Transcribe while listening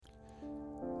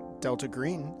Delta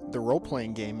Green, the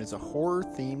role-playing game, is a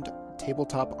horror-themed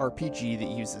tabletop RPG that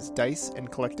uses dice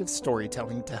and collective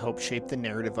storytelling to help shape the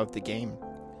narrative of the game.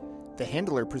 The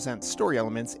handler presents story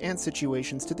elements and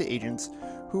situations to the agents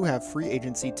who have free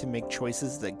agency to make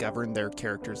choices that govern their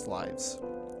characters' lives.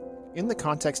 In the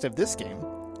context of this game,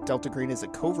 Delta Green is a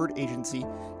covert agency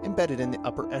embedded in the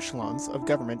upper echelons of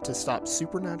government to stop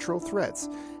supernatural threats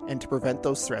and to prevent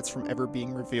those threats from ever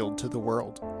being revealed to the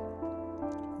world.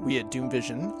 We at Doom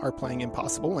Vision are playing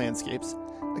Impossible Landscapes,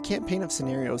 a campaign of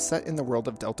scenarios set in the world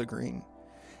of Delta Green.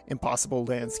 Impossible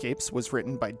Landscapes was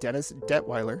written by Dennis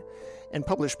Detweiler and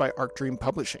published by Arc Dream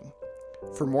Publishing.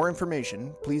 For more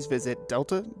information, please visit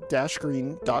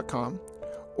delta-green.com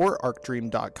or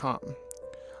arcdream.com.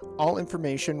 All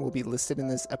information will be listed in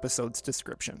this episode's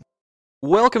description.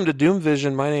 Welcome to Doom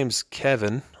Vision. My name's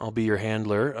Kevin. I'll be your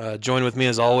handler. Join with me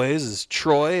as always is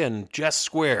Troy and Jess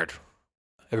Squared.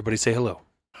 Everybody say hello.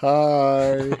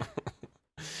 Hi.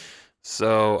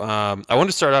 So I want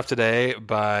to start off today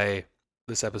by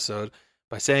this episode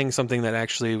by saying something that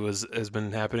actually has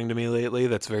been happening to me lately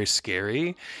that's very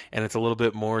scary, and it's a little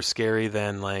bit more scary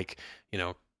than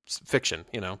fiction,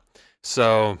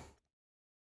 So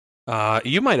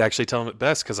you might actually tell them it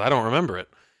best because I don't remember it.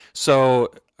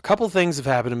 So a couple things have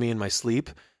happened to me in my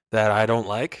sleep that I don't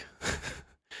like.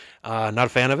 Not a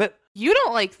fan of it. You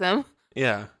don't like them.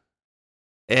 Yeah.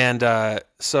 And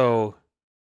so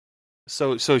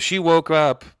she woke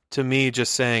up to me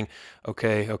just saying,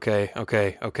 okay. And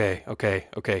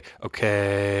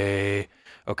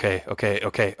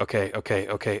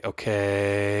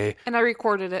I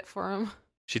recorded it for him.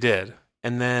 She did.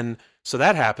 And then, so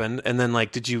that happened. And then,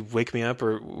 did you wake me up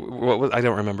or what was, I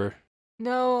don't remember.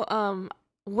 No,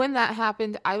 when that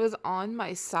happened, I was on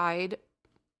my side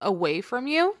away from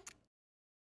you.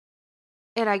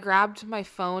 And I grabbed my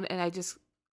phone and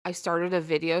I started a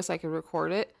video so I could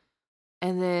record it.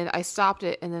 And then I stopped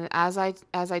it. And then as I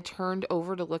turned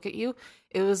over to look at you,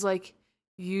 it was like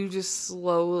you just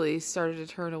slowly started to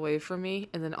turn away from me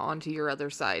and then onto your other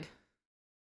side.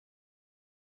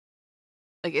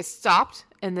 Like it stopped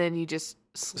and then you just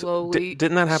slowly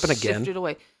didn't that happen again? Shifted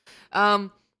away.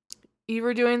 You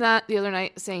were doing that the other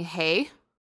night saying, hey.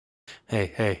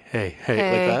 Hey, like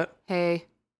that? Hey.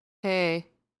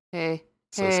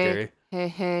 So scary.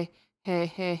 Hey.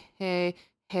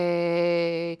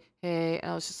 And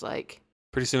I was just like...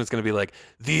 Pretty soon it's going to be like,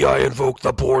 I invoke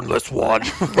the bornless one.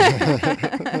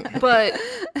 But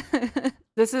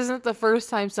this isn't the first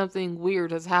time something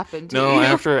weird has happened to No, you.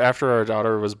 after our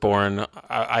daughter was born,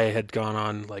 I had gone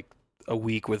on a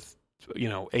week with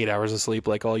 8 hours of sleep,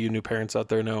 like all you new parents out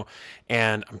there know,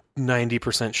 and I'm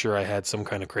 90% sure I had some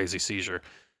kind of crazy seizure.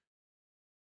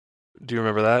 Do you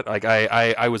remember that?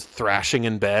 I was thrashing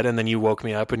in bed, and then you woke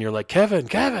me up, and you're like, Kevin,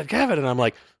 and I'm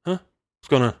like, huh? What's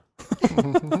going on?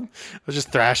 I was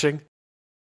just thrashing.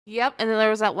 Yep, and then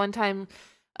there was that one time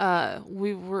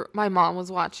my mom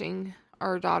was watching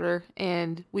our daughter,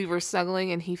 and we were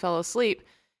snuggling, and he fell asleep,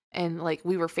 and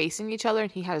we were facing each other,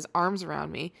 and he had his arms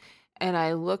around me, and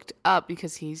I looked up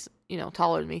because he's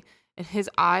taller than me, and his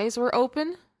eyes were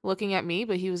open looking at me,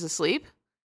 but he was asleep,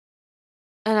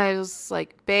 and I was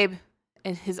like, babe,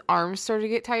 and his arms started to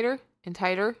get tighter and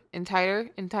tighter and tighter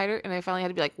and tighter, and I finally had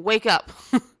to be like, wake up.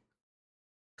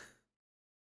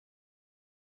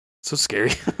 So scary.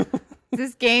 Is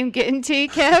this game getting to you,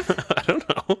 Kev? I don't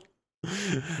know.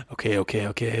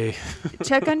 Okay.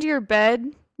 Check under your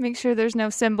bed. Make sure there's no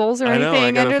symbols or I know,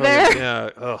 anything under there. Yeah.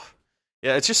 Ugh.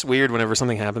 Yeah, it's just weird whenever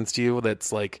something happens to you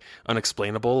that's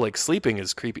unexplainable. Sleeping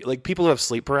is creepy. People who have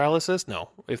sleep paralysis. No,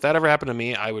 if that ever happened to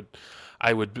me, I would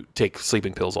take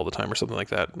sleeping pills all the time or something like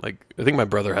that. I think my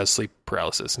brother has sleep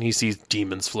paralysis and he sees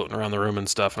demons floating around the room and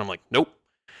stuff. And I'm like, nope,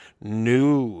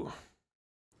 no.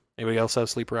 Anybody else have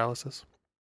sleep paralysis?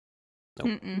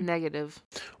 Nope. Negative.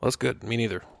 Well, that's good. Me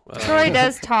neither. Troy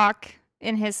does talk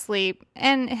in his sleep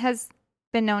and has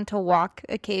been known to walk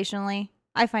occasionally.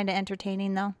 I find it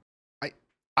entertaining, though.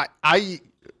 I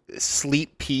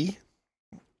sleep pee.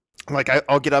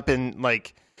 I'll get up and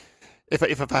if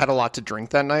I've had a lot to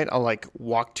drink that night, I'll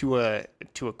walk to a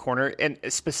corner, and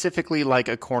specifically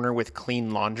a corner with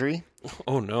clean laundry.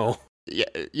 Oh no.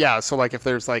 Yeah. So if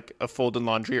there's a folded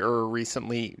laundry or a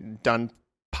recently done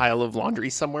pile of laundry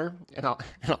somewhere, and I'll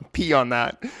pee on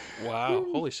that. Wow.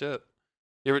 Holy shit.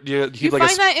 Do you find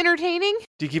that entertaining?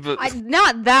 Do you keep it?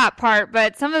 Not that part,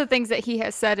 but some of the things that he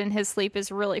has said in his sleep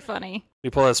is really funny. You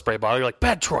pull out a spray bottle, you're like,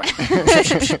 bad Troy.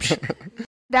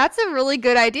 That's a really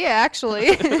good idea,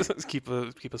 actually. keep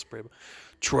a spray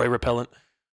Troy repellent.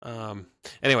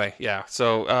 Anyway, yeah.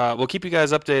 So we'll keep you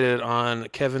guys updated on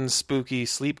Kevin's spooky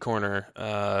sleep corner.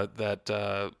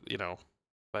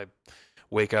 I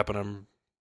wake up and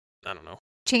I don't know.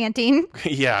 Chanting.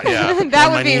 Yeah. That On would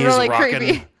my be knees, really rocking,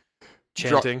 creepy.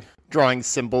 chanting. Drawing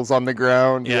symbols on the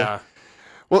ground. Yeah.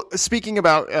 Well, speaking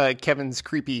about Kevin's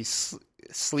creepy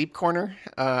sleep corner,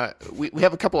 we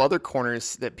have a couple other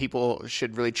corners that people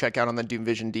should really check out on the Doom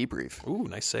Vision debrief. Ooh,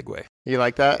 nice segue. You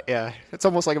like that? Yeah. It's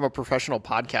almost like I'm a professional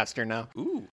podcaster now.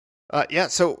 Ooh. Yeah,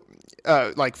 so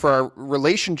like for our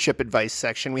relationship advice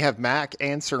section, we have Mac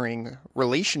answering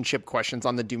relationship questions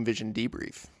on the Doom Vision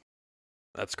debrief.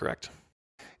 That's correct.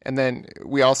 And then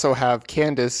we also have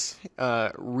Candace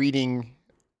reading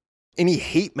any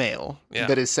hate mail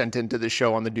that is sent into the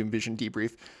show on the Doom Vision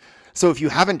debrief. So if you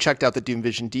haven't checked out the Doom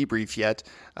Vision debrief yet,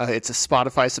 it's a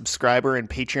Spotify subscriber and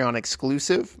Patreon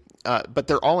exclusive, but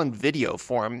they're all in video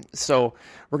form. So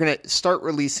we're going to start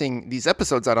releasing these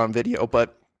episodes out on video,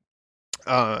 but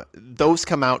those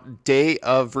come out day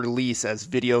of release as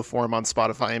video form on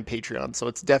Spotify and Patreon. So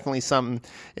it's definitely something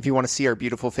if you want to see our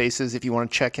beautiful faces, if you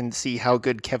want to check and see how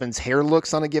good Kevin's hair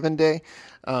looks on a given day.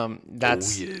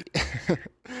 That's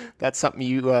that's something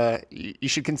you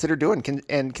should consider doing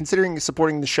and considering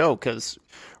supporting the show, because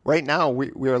right now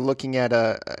we are looking at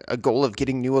a goal of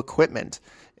getting new equipment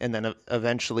and then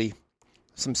eventually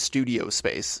some studio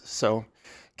space. So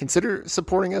consider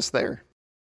supporting us there.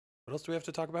 What else do we have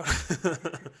to talk about?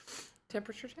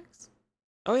 Temperature checks?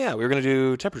 Oh, yeah. We were going to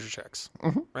do temperature checks,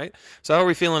 right? So how are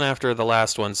we feeling after the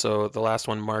last one? So the last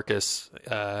one, Marcus,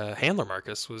 Handler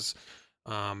Marcus, was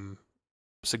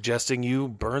suggesting you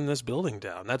burn this building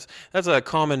down. That's a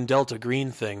common Delta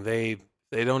Green thing. They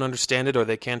don't understand it or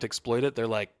they can't exploit it. They're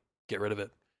like, get rid of it.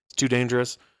 It's too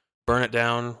dangerous. Burn it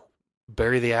down.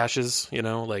 Bury the ashes. You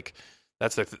know, like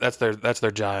that's their jam.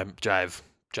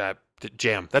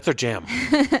 That's their jam.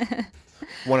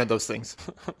 One of those things.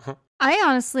 I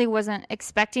honestly wasn't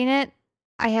expecting it.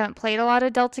 I haven't played a lot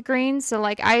of Delta Green, so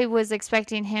like I was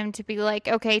expecting him to be like,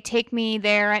 okay, take me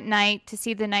there at night to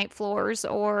see the night floors,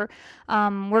 or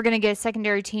we're going to get a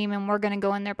secondary team and we're going to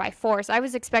go in there by force. I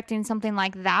was expecting something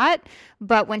like that,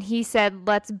 but when he said,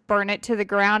 let's burn it to the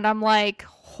ground, I'm like,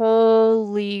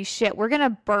 holy shit, we're going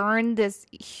to burn this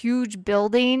huge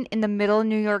building in the middle of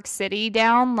New York City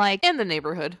down, like... And the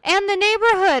neighborhood.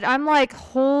 I'm like,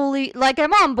 holy... Like,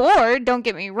 I'm on board, don't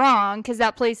get me wrong, because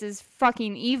that place is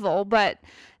fucking evil, but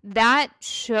that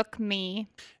shook me.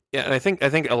 Yeah, and I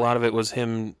think a lot of it was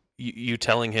him, you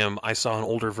telling him, I saw an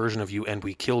older version of you and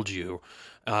we killed you.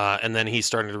 And then he's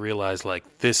starting to realize,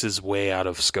 like, this is way out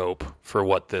of scope for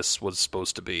what this was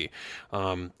supposed to be.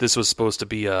 This was supposed to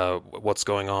be what's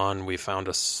going on. We found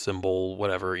a symbol,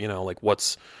 whatever, you know, like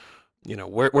what's, you know,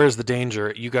 where's the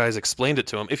danger? You guys explained it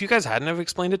to him. If you guys hadn't have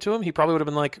explained it to him, he probably would have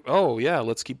been like, oh, yeah,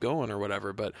 let's keep going or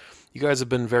whatever. But you guys have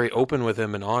been very open with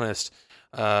him and honest.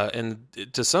 And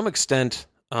to some extent,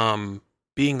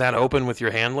 being that open with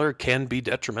your handler can be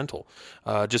detrimental,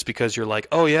 just because you're like,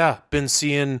 oh yeah, been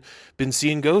seeing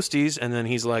ghosties, and then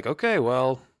he's like, okay,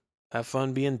 well, have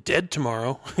fun being dead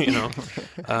tomorrow, you know.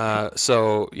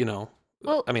 So you know,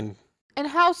 well, I mean, and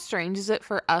how strange is it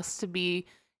for us to be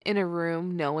in a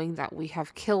room knowing that we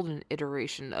have killed an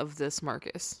iteration of this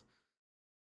Marcus?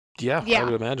 Yeah. I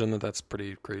would imagine that's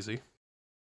pretty crazy.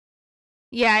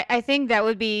 Yeah, I think that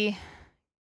would be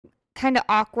kind of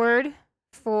awkward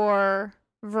for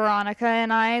Veronica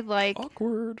and I. Like,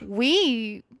 awkward.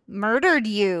 We murdered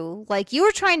you. Like, you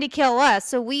were trying to kill us,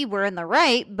 so we were in the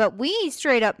right, but we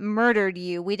straight up murdered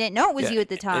you. We didn't know it was you at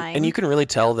the time. And you can really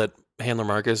tell that Handler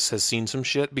Marcus has seen some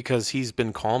shit because he's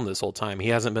been calm this whole time. He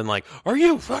hasn't been like, are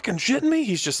you fucking shitting me?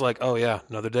 He's just like, oh yeah,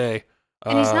 another day.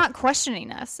 And he's not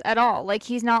questioning us at all. Like,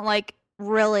 he's not like,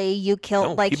 really, you killed...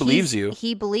 No, like, he believes you.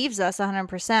 He believes us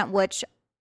 100%, which...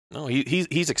 No,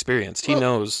 he's experienced. He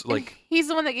knows, like... He's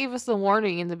the one that gave us the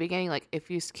warning in the beginning, like, if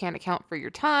you can't account for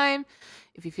your time,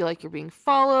 if you feel like you're being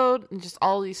followed, and just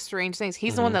all these strange things.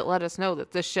 He's the one that let us know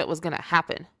that this shit was going to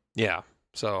happen. Yeah,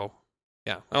 so...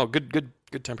 Yeah. Oh, good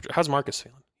temperature. How's Marcus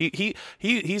feeling?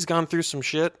 He's gone through some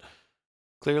shit,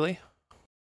 clearly.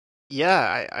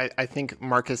 Yeah, I think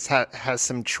Marcus has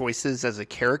some choices as a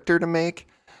character to make.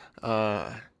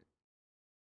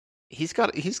 He's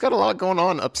got a lot going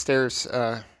on upstairs,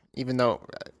 even though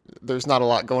there's not a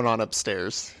lot going on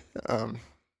upstairs.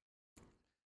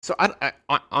 So I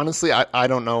honestly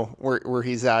don't know where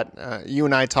he's at. You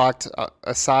and I talked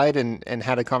aside and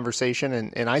had a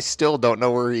conversation, and I still don't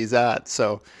know where he's at.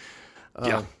 So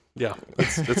yeah,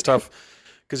 it's tough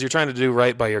because you're trying to do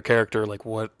right by your character. Like,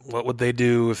 what would they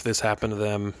do if this happened to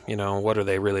them? You know, what are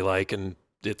they really like? And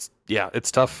it's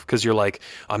tough because you're like,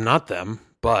 I'm not them,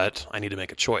 but I need to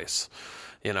make a choice.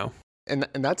 You know. And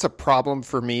that's a problem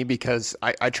for me because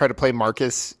I try to play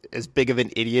Marcus as big of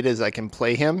an idiot as I can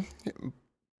play him.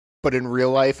 but in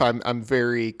real life, I'm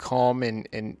very calm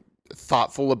and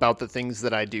thoughtful about the things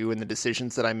that I do and the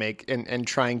decisions that I make, and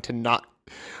trying to not.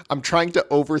 I'm trying to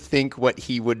overthink what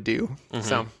he would do. Mhm.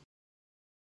 So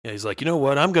Yeah, he's like, you know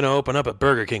what? I'm going to open up a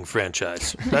Burger King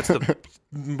franchise. That's the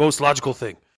most logical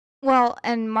thing. Well,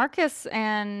 and Marcus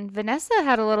and Vanessa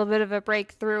had a little bit of a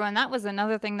breakthrough, and that was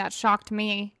another thing that shocked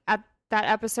me at that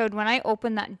episode. When I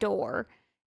opened that door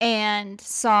and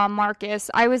saw Marcus,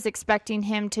 I was expecting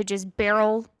him to just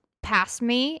barrel past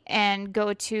me and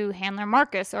go to Handler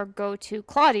Marcus or go to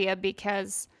Claudia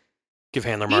because Give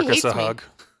Handler He Marcus hates a me. hug.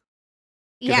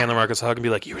 Give Handler Marcus a hug and be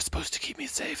like, you were supposed to keep me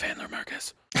safe, Handler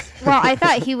Marcus. Well, I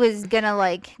thought he was gonna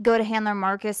like go to Handler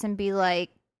Marcus and be like,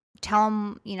 tell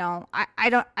him,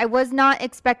 I was not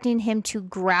expecting him to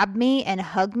grab me and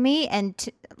hug me, and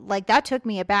like that took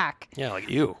me aback. Yeah, like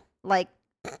you. Like,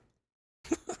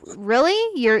 really?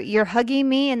 You're hugging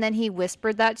me? And then he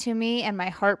whispered that to me, and my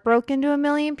heart broke into a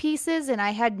million pieces, and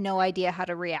I had no idea how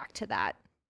to react to that.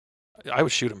 I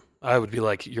would shoot him. I would be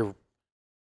like, you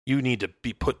need to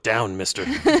be put down, mister.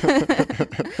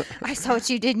 I saw what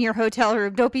you did in your hotel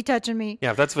room. Don't be touching me.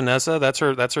 Yeah, if that's Vanessa, that's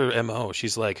her MO.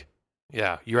 She's like,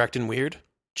 yeah, you're acting weird.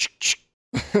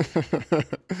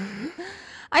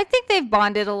 I think they've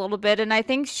bonded a little bit, and I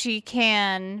think she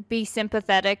can be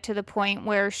sympathetic to the point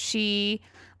where she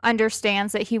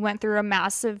understands that he went through a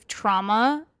massive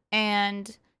trauma,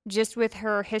 and just with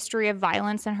her history of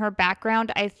violence and her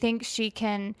background, I think she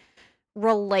can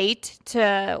relate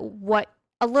to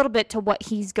a little bit to what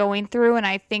he's going through, and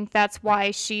I think that's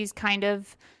why she's kind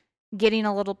of getting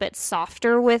a little bit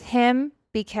softer with him,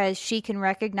 because she can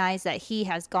recognize that he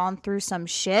has gone through some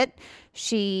shit.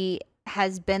 She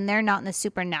has been there, not in the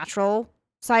supernatural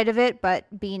side of it,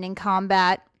 but being in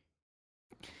combat,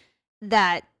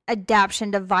 that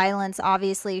adaptation to violence,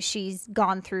 obviously she's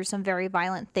gone through some very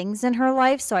violent things in her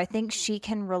life, so I think she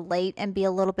can relate and be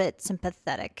a little bit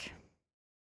sympathetic.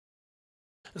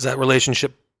 Is that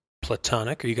relationship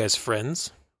platonic? Are you guys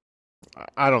friends?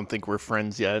 I don't think we're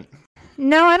friends yet.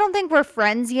 No, I don't think we're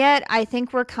friends yet. I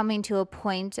think we're coming to a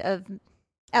point of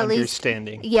at least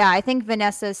Understanding. Yeah, I think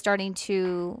Vanessa is starting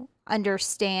to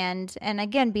understand and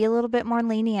again be a little bit more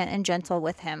lenient and gentle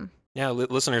with him. Yeah,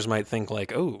 listeners might think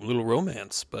like, oh, a little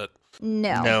romance, but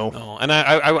No. no. And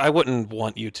I wouldn't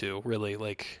want you to really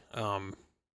like,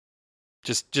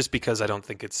 just because I don't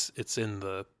think it's in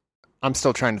the. I'm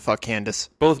still trying to fuck Candace.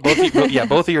 Both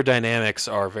of your dynamics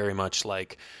are very much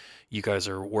like you guys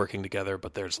are working together,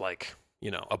 but there's like,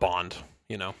 a bond,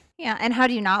 Yeah, and how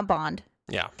do you not bond?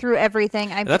 Yeah. Through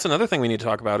everything. And that's another thing we need to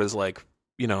talk about is like,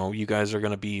 you guys are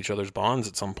going to be each other's bonds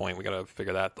at some point. We got to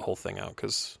figure the whole thing out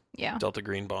because Yeah. Delta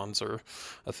Green bonds are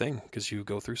a thing because you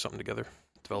go through something together,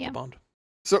 develop a bond.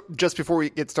 So just before we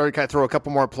get started, can I throw a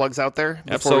couple more plugs out there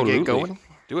before we get going?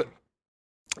 Do it.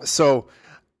 So,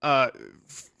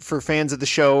 for fans of the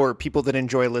show or people that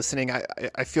enjoy listening,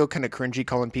 I feel kind of cringy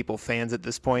calling people fans at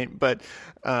this point, but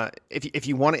if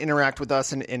you want to interact with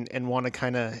us and want to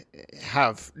kind of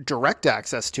have direct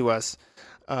access to us,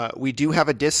 we do have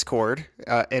a Discord,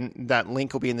 and that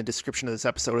link will be in the description of this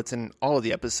episode. It's in all of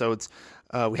the episodes.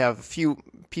 We have a few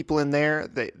people in there.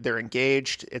 They're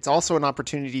engaged. It's also an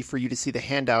opportunity for you to see the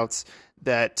handouts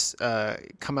that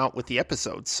come out with the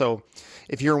episodes. So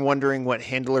if you're wondering what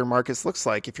Handler Marcus looks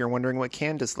like, if you're wondering what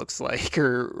Candace looks like,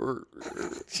 or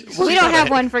we don't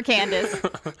have one for Candace.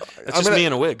 It's just me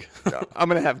in a wig. I'm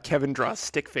going to have Kevin draw a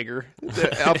stick figure.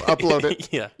 Upload it.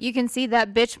 Yeah. You can see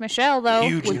that bitch Michelle, though.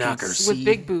 Huge with, knockers. with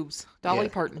big boobs. Dolly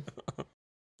Yeah. Parton.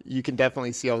 You can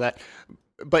definitely see all that.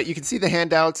 But you can see the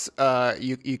handouts.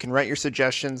 You can write your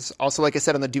suggestions. Also, like I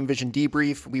said on the Doom Vision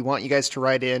debrief, we want you guys to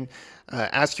write in,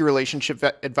 ask your relationship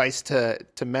advice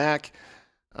to Mac.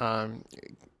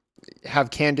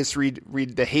 Have Candace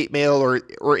read the hate mail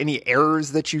or any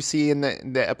errors that you see in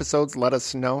the episodes. Let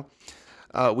us know.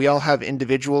 We all have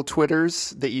individual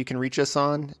Twitters that you can reach us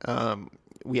on.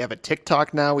 We have a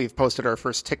TikTok now. We've posted our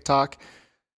first TikTok.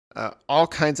 All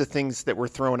kinds of things that we're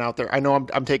throwing out there. I know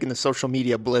I'm taking the social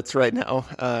media blitz right now.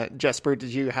 Jesper, did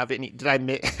you have any? Did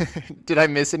I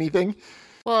miss anything?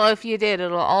 Well, if you did,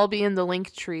 it'll all be in the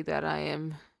link tree that I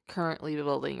am currently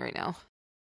building right now.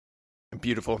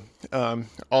 Beautiful.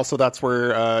 Also, that's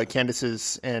where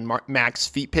Candace's and Mac's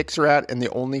feet pics are at in the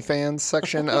OnlyFans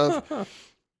section of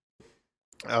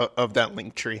that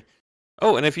link tree.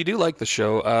 Oh, and if you do like the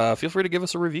show, feel free to give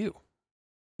us a review.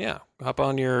 Yeah, hop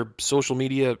on your social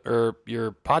media or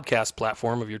your podcast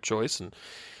platform of your choice and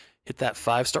hit that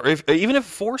 5-star, even if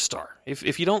 4-star.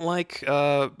 If you don't like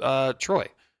Troy,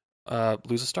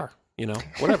 lose a star.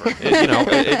 Whatever.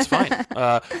 It's fine.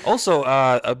 Also,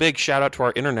 a big shout out to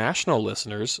our international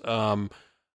listeners.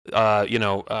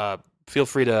 feel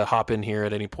free to hop in here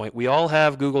at any point. We all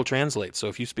have Google Translate, so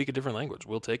if you speak a different language,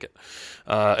 we'll take it,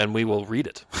 and we will read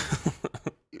it.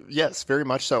 Yes, very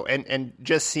much so. And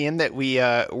just seeing that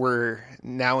we're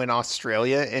now in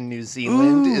Australia and New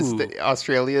Zealand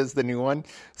Australia is the new one.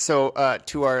 So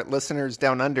to our listeners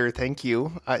down under, thank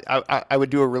you. I would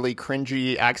do a really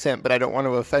cringy accent, but I don't want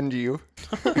to offend you.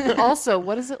 Also,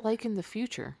 what is it like in the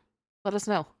future? Let us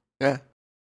know. Yeah.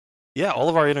 Yeah, all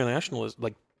of our international is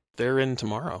they're in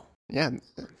tomorrow. Yeah.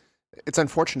 It's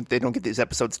unfortunate they don't get these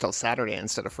episodes till Saturday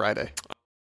instead of Friday.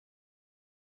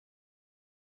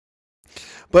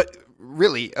 But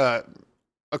really,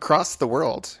 across the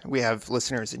world, we have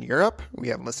listeners in Europe. We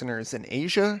have listeners in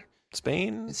Asia.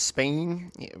 Spain,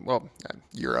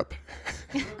 Europe.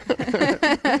 I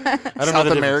don't South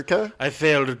know America. I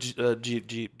failed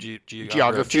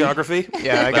geography.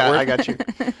 Yeah, I got you.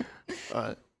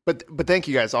 But thank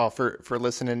you guys all for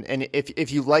listening. And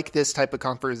if you like this type of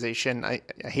conversation, I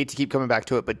hate to keep coming back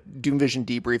to it, but Doom Vision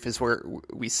Debrief is where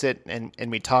we sit and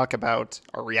we talk about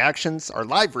our reactions, our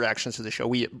live reactions to the show.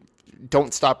 We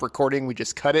don't stop recording. We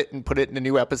just cut it and put it in a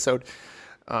new episode.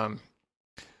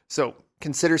 So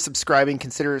consider subscribing,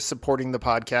 consider supporting the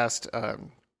podcast.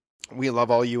 We love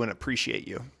all you and appreciate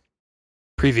you.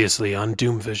 Previously on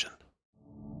Doom Vision.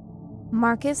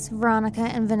 Marcus, Veronica,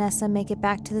 and Vanessa make it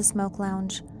back to the smoke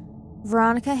lounge.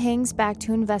 Veronica hangs back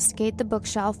to investigate the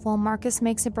bookshelf while Marcus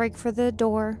makes a break for the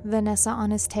door, Vanessa on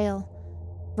his tail.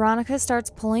 Veronica starts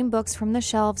pulling books from the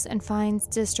shelves and finds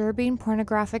disturbing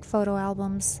pornographic photo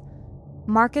albums.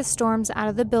 Marcus storms out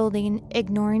of the building,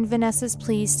 ignoring Vanessa's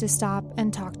pleas to stop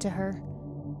and talk to her.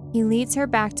 He leads her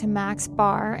back to Mac's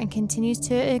bar and continues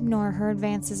to ignore her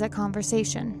advances at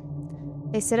conversation.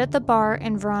 They sit at the bar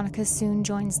and Veronica soon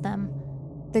joins them.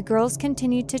 The girls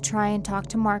continue to try and talk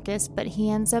to Marcus, but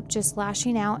he ends up just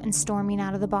lashing out and storming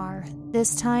out of the bar.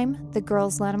 This time, the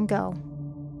girls let him go.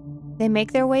 They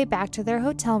make their way back to their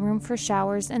hotel room for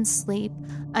showers and sleep.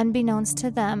 Unbeknownst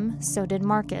to them, so did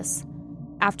Marcus.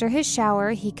 After his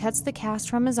shower, he cuts the cast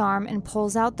from his arm and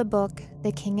pulls out the book,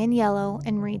 The King in Yellow,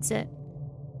 and reads it.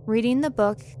 Reading the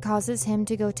book causes him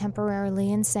to go temporarily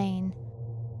insane.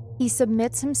 He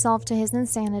submits himself to his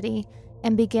insanity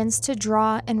and begins to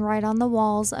draw and write on the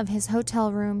walls of his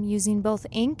hotel room using both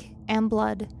ink and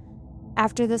blood.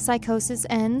 After the psychosis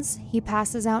ends, he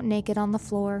passes out naked on the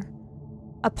floor.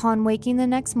 Upon waking the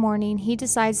next morning, he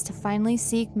decides to finally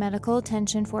seek medical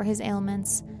attention for his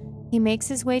ailments. He makes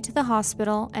his way to the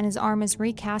hospital and his arm is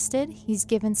recasted, he's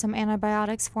given some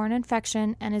antibiotics for an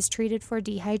infection, and is treated for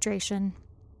dehydration.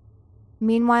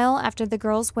 Meanwhile, after the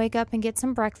girls wake up and get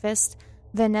some breakfast,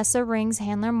 Vanessa rings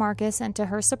handler Marcus, and to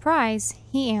her surprise,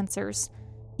 he answers.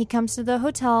 He comes to the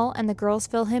hotel, and the girls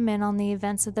fill him in on the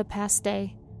events of the past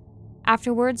day.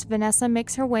 Afterwards, Vanessa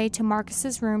makes her way to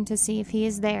Marcus's room to see if he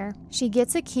is there. She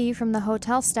gets a key from the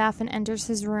hotel staff and enters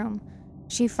his room.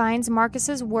 She finds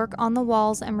Marcus's work on the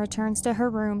walls and returns to her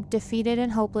room, defeated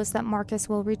and hopeless that Marcus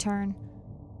will return.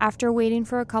 After waiting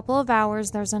for a couple of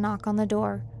hours, there's a knock on the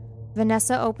door.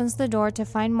 Vanessa opens the door to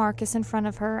find Marcus in front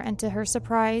of her, and to her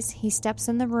surprise, he steps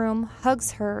in the room,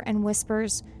 hugs her, and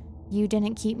whispers, "You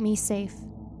didn't keep me safe."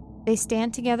 They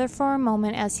stand together for a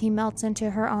moment as he melts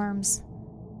into her arms.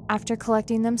 After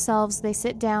collecting themselves, they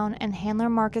sit down, and handler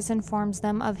Marcus informs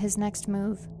them of his next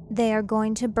move. They are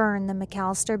going to burn the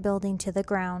McAllister building to the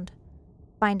ground.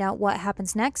 Find out what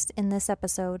happens next in this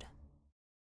episode.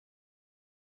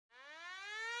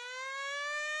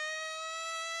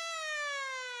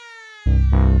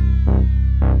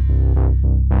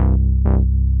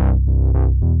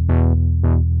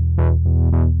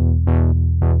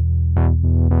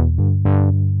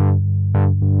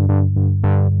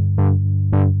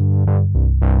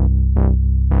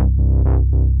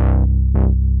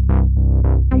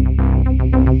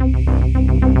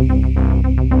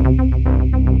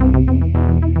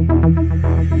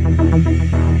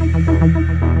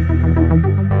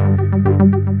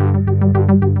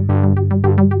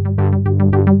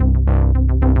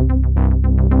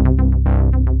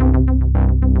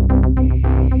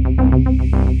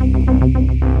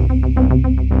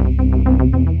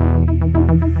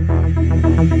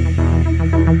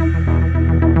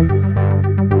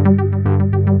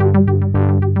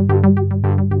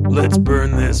 Let's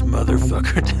burn this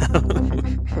motherfucker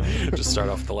down. Just start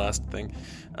off the last thing.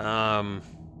 All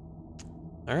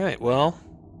right, well,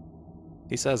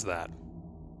 he says that.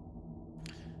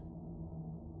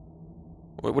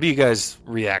 What do you guys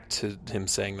react to him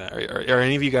saying that? Are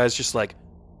any of you guys just like,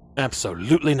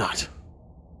 absolutely not?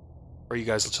 Or are you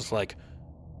guys just like,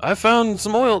 I found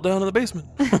some oil down in the basement.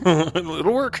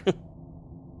 It'll work.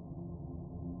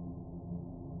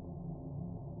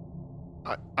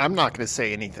 I'm not going to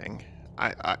say anything.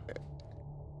 I'm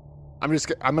going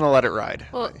to let it ride.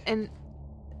 Well, and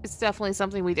it's definitely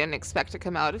something we didn't expect to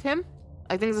come out of him.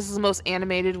 I think this is the most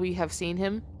animated we have seen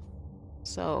him.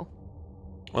 So.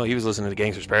 Well, he was listening to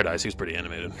Gangster's Paradise. He was pretty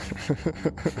animated.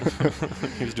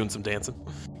 He was doing some dancing.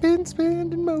 Been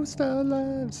spending most our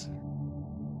lives.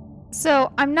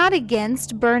 So I'm not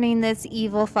against burning this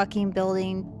evil fucking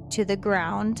building to the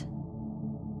ground.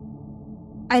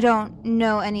 I don't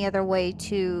know any other way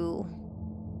to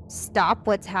stop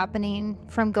what's happening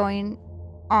from going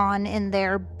on in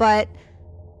there, but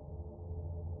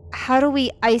how do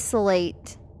we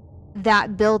isolate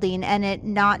that building and it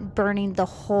not burning the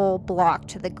whole block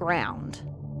to the ground?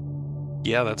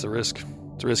 Yeah, that's a risk.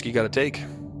 It's a risk you got to take.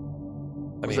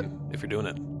 I Was mean, if you're doing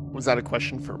it. Was that a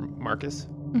question for Marcus?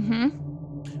 Mm-hmm.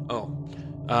 Oh,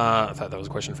 I thought that was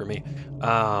a question for me.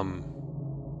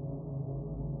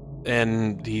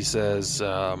 And he says,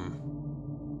 yeah,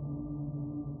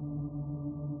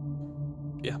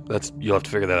 you'll have to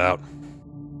figure that out.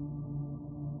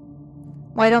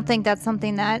 Well, I don't think that's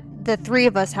something that the three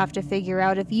of us have to figure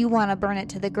out. If you want to burn it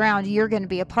to the ground, you're going to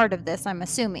be a part of this, I'm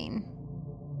assuming.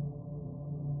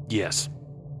 Yes.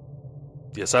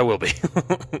 Yes, I will be.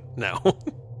 No.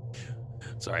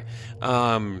 Sorry.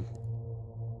 And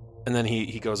then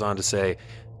he goes on to say,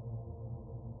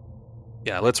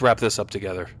 yeah, let's wrap this up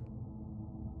together.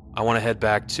 I want to head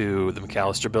back to the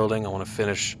McAllister building. I want to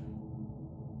finish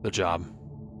the job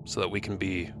so that we can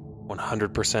be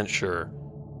 100% sure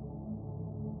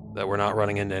that we're not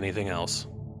running into anything else.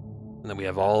 And that we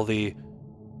have all the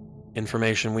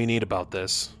information we need about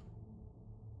this.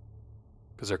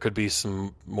 Because there could be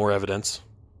some more evidence.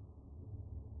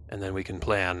 And then we can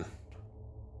plan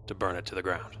to burn it to the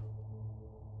ground.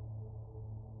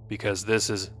 Because this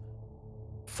is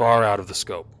far out of the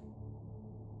scope.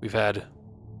 We've had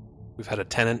a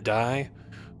tenant die.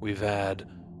 We've had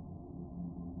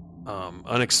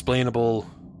unexplainable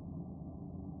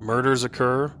murders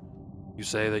occur. You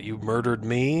say that you murdered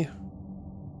me,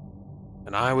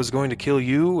 and I was going to kill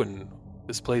you, and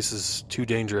this place is too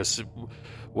dangerous.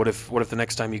 What if the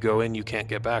next time you go in, you can't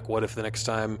get back? What if the next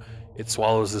time it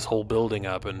swallows this whole building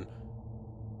up? And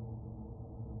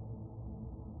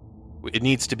it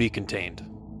needs to be contained.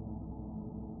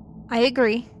 I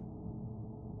agree.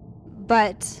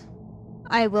 But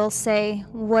I will say,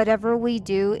 whatever we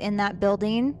do in that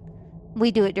building, we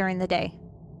do it during the day.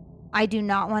 I do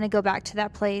not want to go back to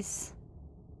that place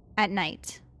at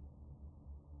night.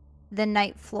 The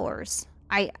night floors.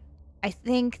 I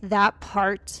think that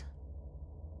part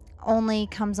only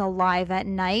comes alive at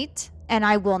night, and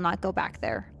I will not go back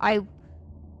there. I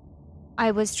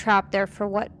was trapped there for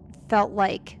what felt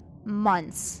like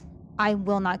months. I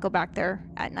will not go back there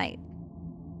at night.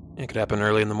 It could happen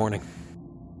early in the morning.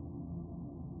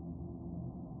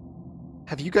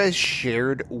 Have you guys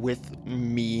shared with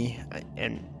me,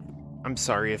 and I'm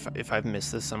sorry if I've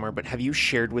missed this somewhere, but have you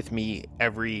shared with me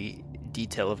every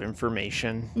detail of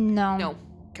information? No. No.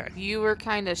 Okay. You were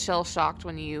kind of shell-shocked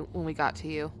when we got to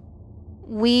you.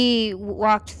 We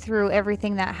walked through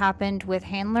everything that happened with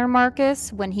Handler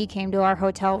Marcus. When he came to our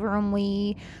hotel room,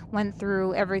 we went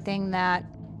through everything that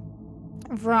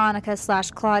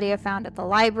Veronica/Claudia found at the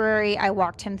library. I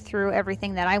walked him through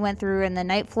everything that I went through in the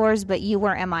night floors, but you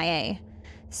were MIA.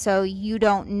 So you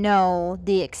don't know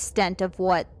the extent of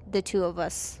what the two of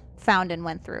us found and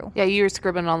went through. Yeah, you were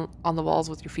scribbling on the walls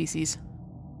with your feces.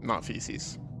 Not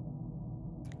feces.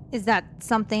 Is that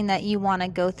something that you want to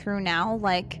go through now?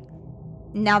 Like,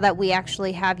 now that we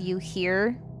actually have you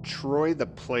here? Troy, the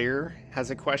player, has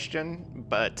a question,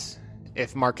 but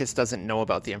if Marcus doesn't know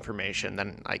about the information,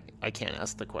 then I can't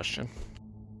ask the question.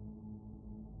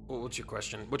 Well, what's your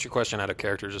question? What's your question out of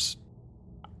character? Just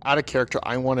Out of character,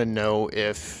 I want to know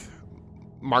if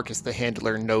Marcus the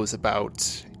Handler knows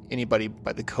about anybody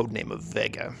by the codename of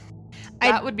Vega.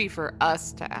 That would be for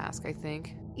us to ask, I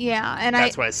think. Yeah, and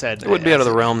That's why I said it would be out of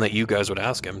the realm that you guys would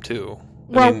ask him too.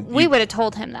 Well, we would have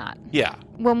told him that. Yeah.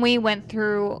 When we went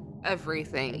through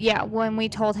Everything. Yeah, when we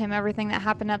told him everything that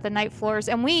happened at the night floors,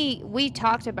 and we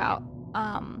talked about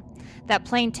that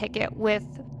plane ticket with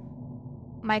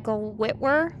Michael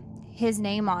Whitwer, his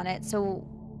name on it, so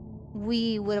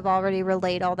we would have already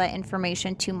relayed all that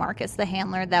information to Marcus the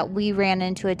Handler, that we ran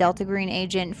into a Delta Green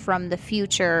agent from the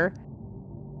future.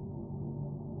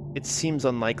 It seems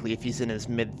unlikely if he's in his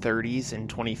mid-30s in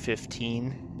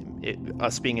 2015.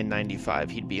 Us being in 95,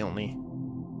 he'd be only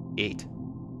 8.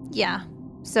 Yeah,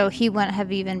 so he wouldn't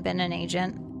have even been an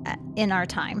agent in our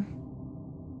time.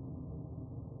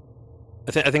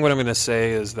 I think what I'm going to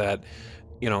say is that,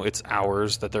 it's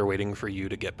hours that they're waiting for you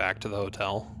to get back to the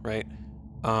hotel, right?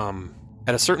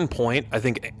 At a certain point, I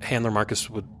think Handler Marcus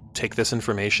would take this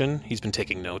information. He's been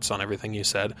taking notes on everything you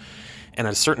said. And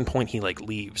at a certain point, he like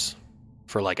leaves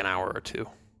for like an hour or two.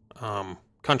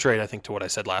 Contrary, I think, to what I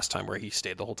said last time where he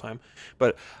stayed the whole time.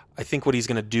 But I think what he's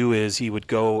going to do is he would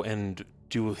go and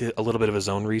do a little bit of his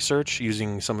own research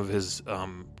using some of his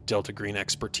Delta Green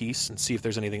expertise and see if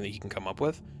there's anything that he can come up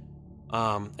with.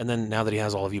 And then now that he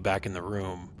has all of you back in the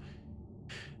room,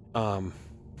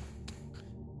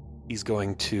 he's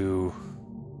going to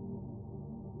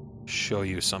show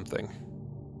you something.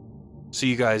 So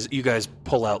you guys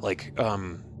pull out like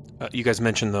you guys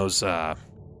mentioned those.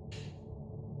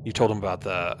 You told him about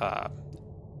the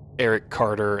Eric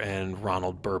Carter and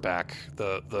Ronald Burback,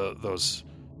 those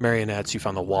marionettes. You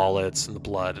found the wallets and the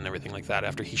blood and everything like that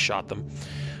after he shot them,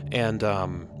 and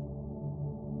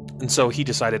so he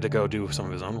decided to go do some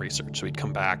of his own research. So he'd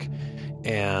come back,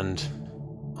 and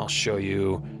I'll show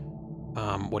you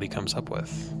what he comes up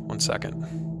with. 1 second.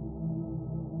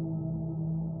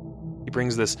 He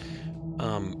brings this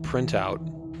printout,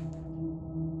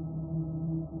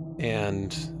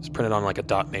 and it's printed on like a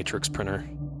dot matrix printer.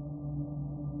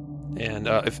 And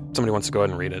if somebody wants to go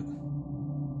ahead and read it.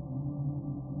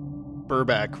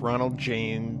 Burback, Ronald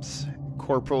James,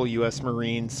 Corporal, U.S.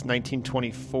 Marines,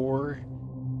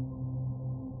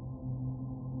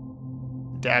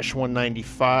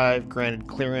 1924-195, granted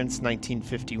clearance,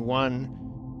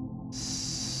 1951.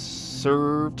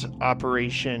 Served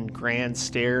Operation Grand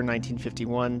Stair,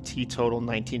 1951. Teetotal,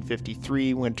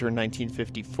 1953. Winter,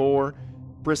 1954.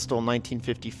 Bristol,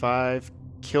 1955.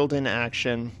 Killed in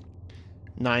action,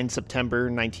 9 September,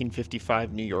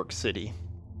 1955, New York City.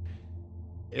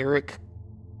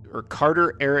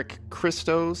 Carter Eric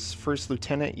Christos, First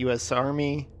Lieutenant, U.S.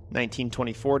 Army,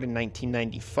 1924 to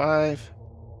 1995.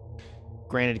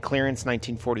 Granted clearance,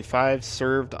 1945.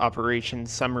 Served Operation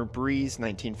Summer Breeze,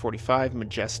 1945.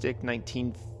 Majestic,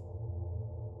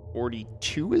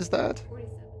 1942, is that?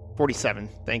 47,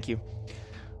 thank you.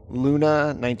 Luna,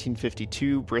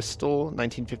 1952. Bristol,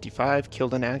 1955.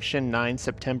 Killed in action, 9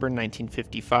 September,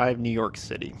 1955, New York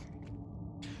City.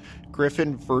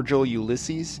 Griffin Virgil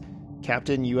Ulysses,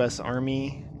 Captain, U.S.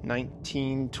 Army,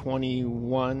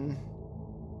 1921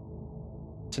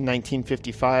 to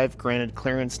 1955, granted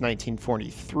clearance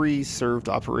 1943, served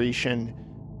Operation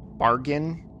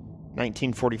Bargain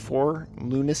 1944,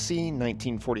 Lunacy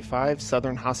 1945,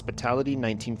 Southern Hospitality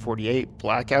 1948,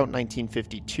 Blackout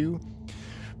 1952,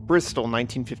 Bristol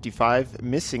 1955,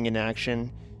 Missing in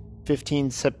Action 15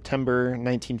 September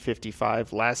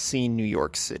 1955, last seen New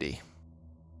York City.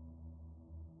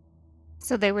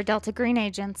 So they were Delta Green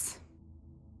agents.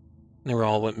 They were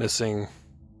all went missing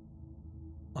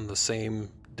on the same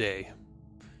day.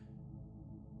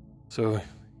 So he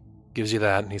gives you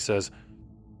that, and he says,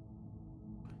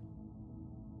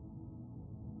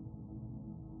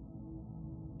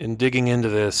 in digging into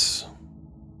this,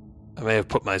 I may have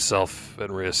put myself at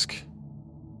risk,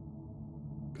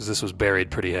 because this was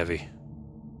buried pretty heavy.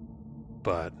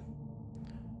 But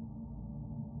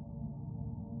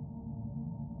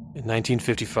in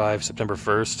 1955, September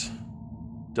 1st,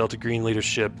 Delta Green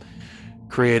leadership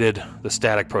created the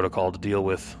Static Protocol to deal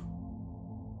with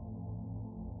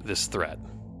this threat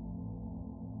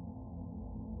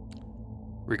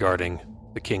regarding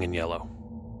the King in Yellow.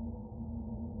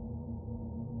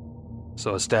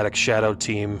 So a Static Shadow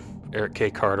team, Eric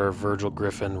K. Carter, Virgil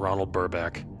Griffin, Ronald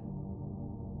Burback,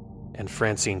 and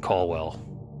Francine Caldwell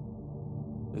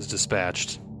is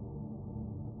dispatched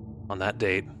on that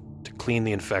date to clean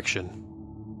the infection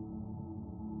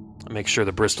and make sure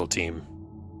the Bristol team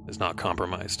is not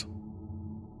compromised.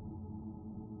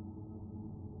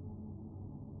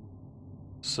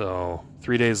 So,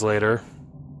 3 days later,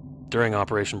 during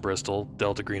Operation Bristol,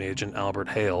 Delta Green agent Albert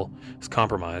Hale is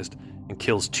compromised and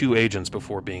kills 2 agents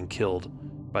before being killed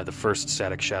by the 1st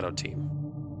Static Shadow team.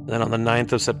 Then on the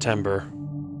 9th of September,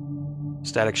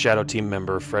 Static Shadow team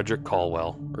member Francine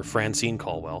Caldwell,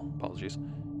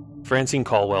 Francine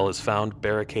Caldwell is found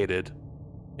barricaded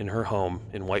in her home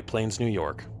in White Plains, New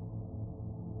York.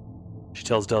 She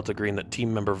tells Delta Green that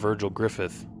team member Virgil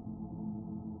Griffith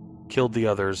killed the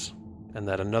others and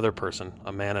that another person,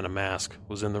 a man in a mask,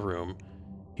 was in the room.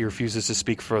 He refuses to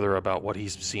speak further about what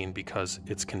he's seen because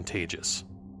it's contagious.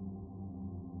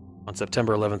 On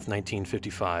September 11th,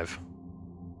 1955,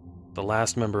 the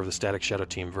last member of the Static Shadow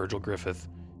team, Virgil Griffith,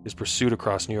 is pursued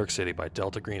across New York City by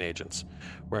Delta Green agents,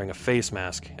 wearing a face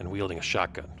mask and wielding a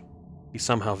shotgun. He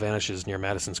somehow vanishes near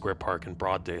Madison Square Park in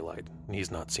broad daylight, and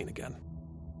he's not seen again.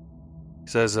 He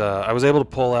says, I was able to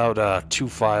pull out 2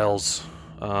 files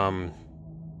from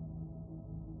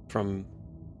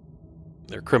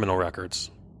their criminal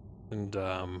records, and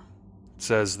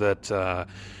says that, so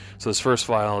this first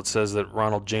file, it says that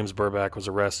Ronald James Burback was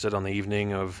arrested on the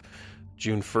evening of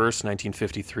June 1st,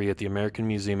 1953 at the American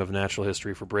Museum of Natural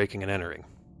History for breaking and entering.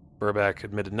 Burback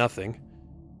admitted nothing.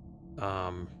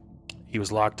 He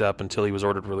was locked up until he was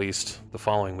ordered released the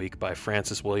following week by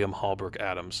Francis William Hallbrook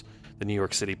Adams, the New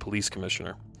York City Police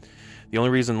Commissioner. The only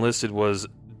reason listed was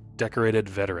decorated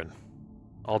veteran.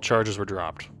 All charges were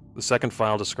dropped. The second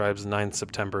file describes the 9th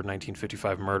September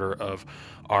 1955 murder of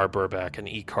R. Burback and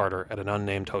E. Carter at an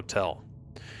unnamed hotel.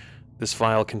 This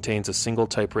file contains a single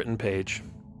typewritten page,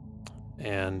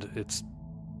 and it's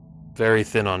very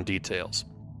thin on details.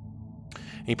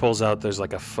 He pulls out, there's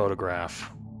like a photograph,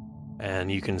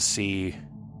 and you can see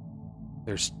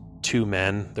there's two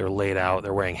men. They're laid out.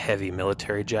 They're wearing heavy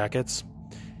military jackets,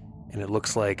 and it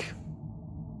looks like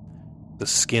the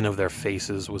skin of their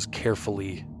faces was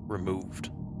carefully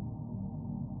removed.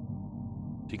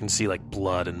 You can see like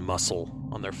blood and muscle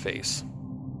on their face,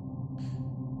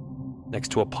 next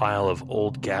to a pile of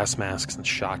old gas masks and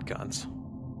shotguns.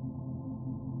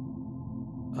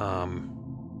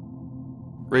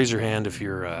 Raise your hand if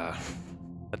you're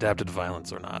adapted to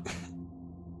violence or not.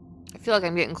 I feel like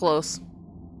I'm getting close.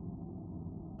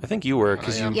 I think you were,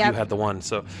 because you had the one.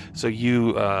 So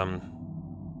you,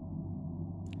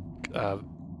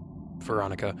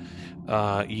 Veronica,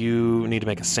 you need to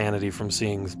make a sanity from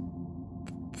seeing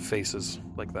faces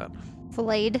like that.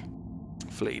 Flayed.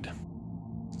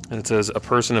 And it says, a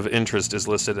person of interest is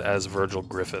listed as Virgil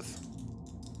Griffith.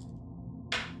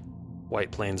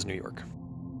 White Plains, New York.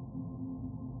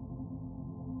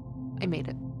 I made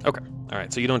it. Okay. All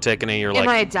right. So you don't take any. You're Am like,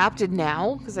 I adapted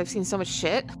now? Because I've seen so much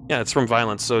shit. yeah, it's from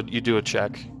violence. So you do a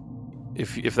check.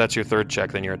 If that's your third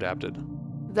check, then you're adapted.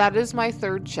 That is my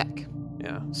third check.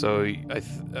 Yeah. So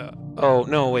oh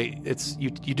no, wait. It's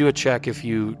you do a check if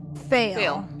you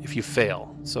Fail. if you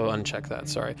fail. So uncheck that.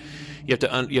 Sorry. You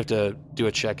have to do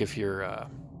a check if you're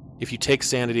if you take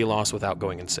sanity loss without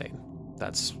going insane.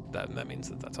 That means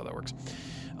that's how that works.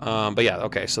 But yeah,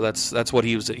 okay. So that's what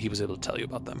he was able to tell you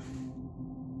about them.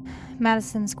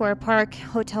 Madison Square Park,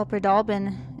 Hotel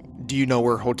Bredalbin. Do you know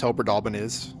where Hotel Bredalbin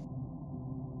is?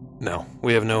 No,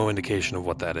 we have no indication of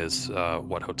what that is,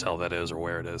 what hotel that is, or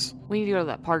where it is. We need to go to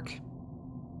that park.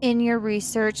 In your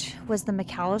research, was the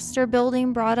McAllister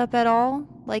building brought up at all?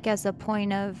 Like as a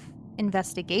point of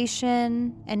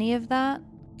investigation? Any of that?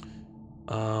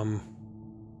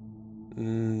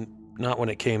 Not when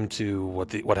it came to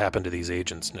what happened to these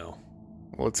agents, no.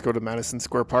 Well, let's go to Madison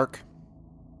Square Park.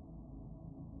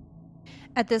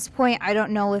 At this point, I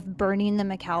don't know if burning the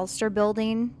McAllister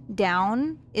building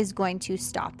down is going to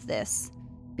stop this,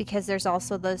 because there's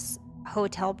also this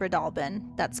Hotel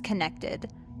Bredalbin that's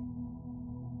connected.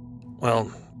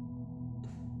 Well,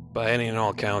 by any and all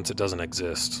accounts, it doesn't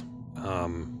exist.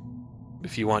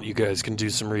 If you want, you guys can do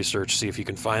some research, see if you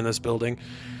can find this building.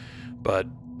 But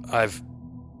I've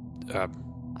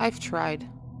tried.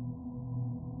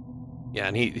 Yeah,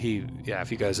 and he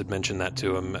if you guys had mentioned that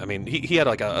to him, I mean, he had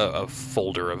like a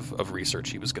folder of research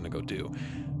he was going to go do.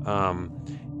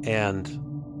 And,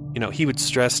 you know, he would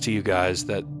stress to you guys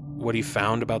that what he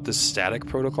found about this static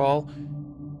protocol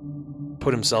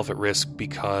put himself at risk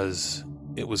because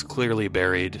it was clearly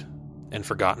buried and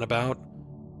forgotten about,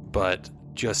 but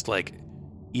just like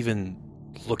even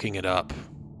looking it up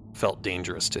felt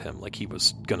dangerous to him. Like he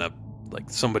was gonna, like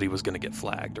somebody was gonna get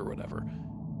flagged or whatever.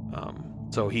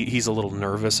 So he's a little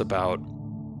nervous about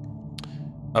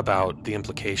the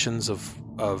implications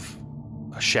of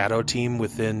a shadow team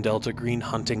within Delta Green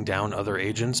hunting down other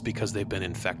agents because they've been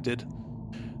infected.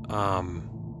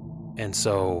 And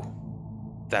so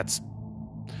that's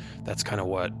kind of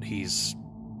what he's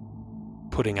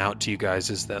putting out to you guys,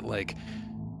 is that, like,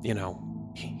 you know,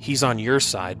 he's on your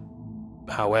side.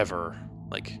 However,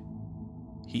 like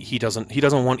he doesn't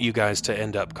want you guys to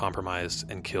end up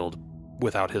compromised and killed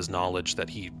without his knowledge that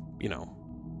he, you know.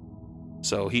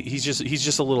 So he's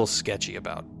just a little sketchy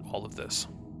about all of this.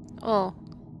 Well,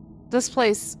 this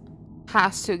place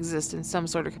has to exist in some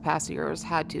sort of capacity, or has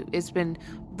had to. It's been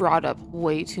brought up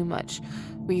way too much.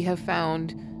 We have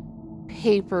found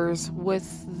papers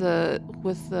with the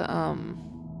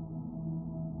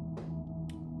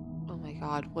oh my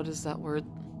god, what is that word?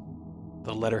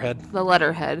 The letterhead? The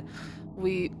letterhead.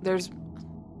 There's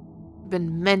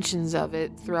been mentions of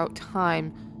it throughout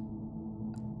time.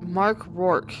 Mark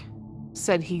Rourke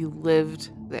said he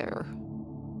lived there.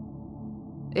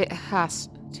 It has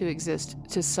to exist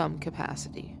to some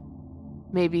capacity.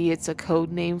 Maybe it's a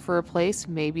code name for a place.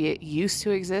 Maybe it used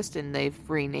to exist and they've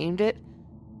renamed it.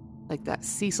 Like that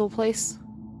Cecil place.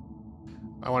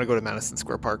 I want to go to Madison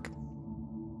Square Park.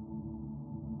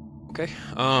 Okay. Okay.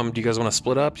 Do you guys want to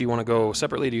split up? Do you want to go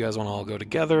separately? Do you guys want to all go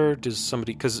together? Does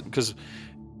somebody... Because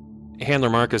Handler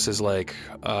Marcus is like,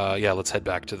 yeah, let's head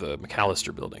back to the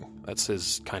McAllister building. That's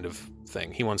his kind of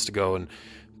thing. He wants to go and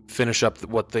finish up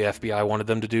what the FBI wanted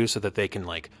them to do so that they can,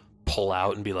 like, pull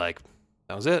out and be like,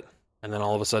 that was it. And then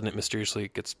all of a sudden it mysteriously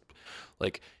gets,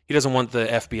 like, he doesn't want the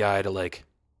FBI to, like,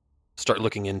 start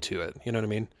looking into it. You know what I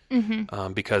mean?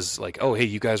 Mm-hmm. Because, like, oh, hey,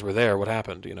 you guys were there. What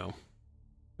happened? You know?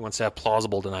 He wants to have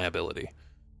plausible deniability.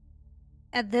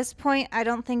 At this point, I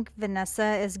don't think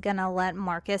Vanessa is going to let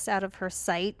Marcus out of her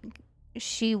sight.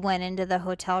 She went into the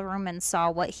hotel room and saw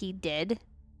what he did.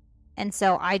 And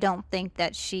so I don't think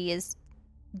that she is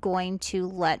going to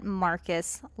let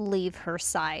Marcus leave her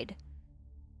side.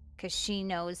 Because she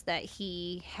knows that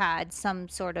he had some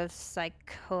sort of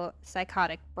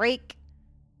psychotic break.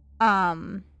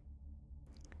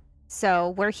 So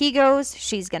where he goes,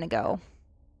 she's going to go.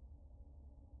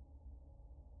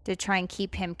 To try and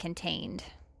keep him contained.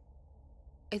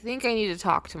 I think I need to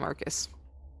talk to Marcus.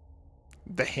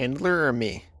 The handler or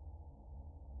me?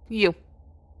 You.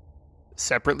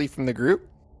 Separately from the group?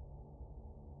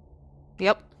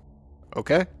 Yep.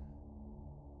 Okay.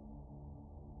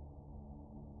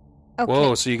 Okay.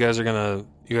 Whoa, so you guys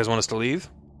want us to leave?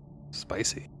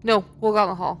 Spicy. No, we'll go in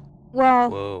the hall.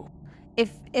 Well, Whoa.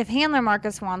 if Handler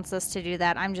Marcus wants us to do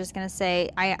that, I'm just going to say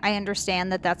I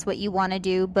understand that that's what you want to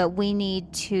do, but we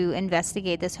need to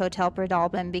investigate this Hotel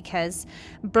Bredalbin because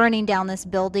burning down this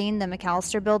building, the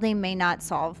McAllister building, may not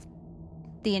solve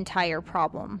the entire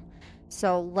problem.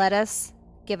 So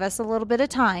give us a little bit of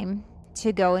time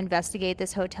to go investigate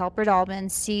this Hotel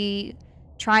Bredalbin,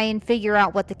 try and figure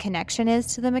out what the connection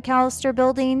is to the McAllister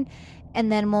building,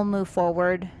 and then we'll move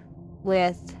forward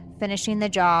with finishing the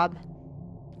job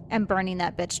and burning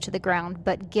that bitch to the ground.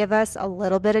 But give us a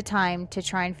little bit of time to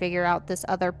try and figure out this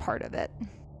other part of it.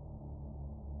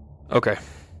 Okay.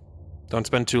 Don't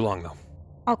spend too long, though.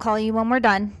 I'll call you when we're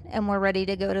done and we're ready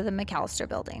to go to the McAllister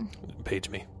building. Page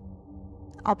me.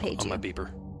 I'll page on you. my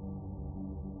beeper.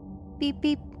 Beep,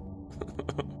 beep.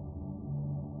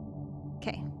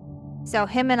 Okay. So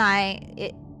him and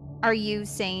are you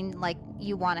saying, like,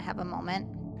 you want to have a moment?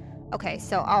 Okay,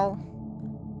 so I'll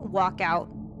walk out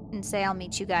and say I'll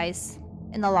meet you guys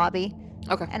in the lobby.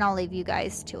 Okay. And I'll leave you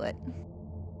guys to it.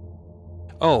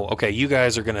 Oh, okay. You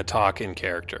guys are going to talk in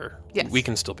character. Yes. We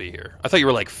can still be here. I thought you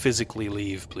were like, physically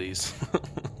leave, please.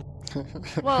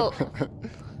 Well,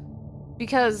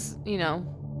 because, you know,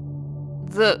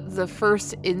 the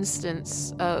first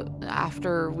instance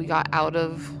after we got out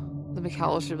of the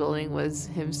McAllister building was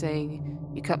him saying,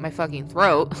 "You cut my fucking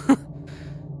throat."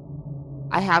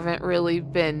 I haven't really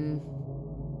been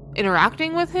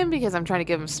interacting with him because I'm trying to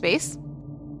give him space.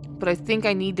 But I think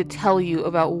I need to tell you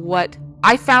about what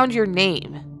I found your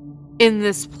name in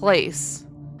this place,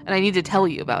 and I need to tell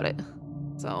you about it.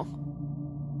 So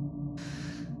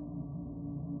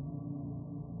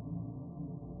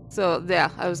yeah,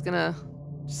 I was gonna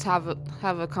just have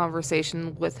a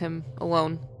conversation with him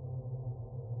alone.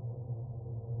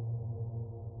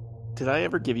 Did I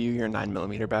ever give you your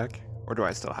 9mm back? Or do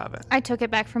I still have it? I took it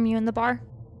back from you in the bar.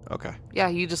 Okay. Yeah,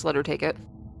 you just let her take it.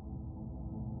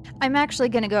 I'm actually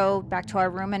going to go back to our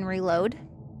room and reload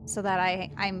so that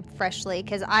I'm freshly,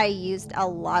 because I used a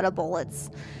lot of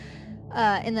bullets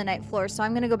in the night floor. So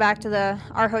I'm going to go back to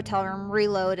our hotel room,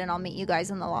 reload, and I'll meet you guys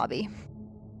in the lobby.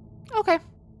 Okay.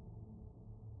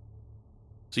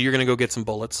 So you're going to go get some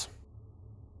bullets?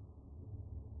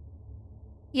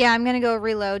 Yeah, I'm going to go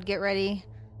reload, get ready.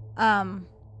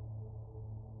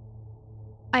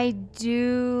 I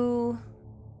do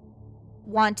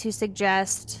want to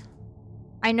suggest,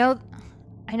 I know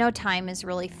time is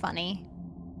really funny.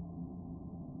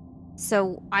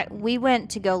 So we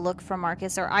went to go look for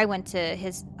Marcus, or I went to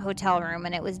his hotel room,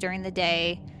 and it was during the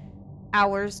day.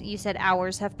 You said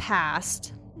hours have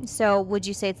passed. So would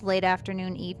you say it's late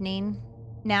afternoon, evening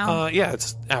now? Yeah,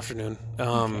 it's afternoon.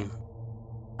 Okay.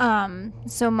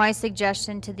 So my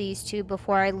suggestion to these two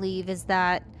before I leave is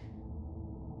that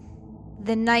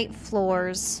the night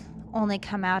floors only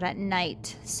come out at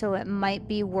night, so it might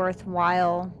be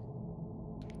worthwhile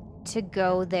to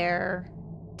go there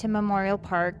to Memorial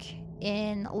Park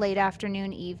in late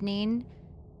afternoon, evening,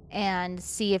 and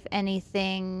see if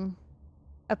anything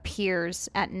appears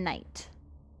at night.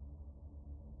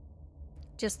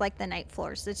 Just like the night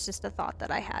floors. It's just a thought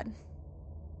that I had.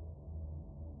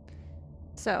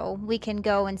 So we can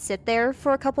go and sit there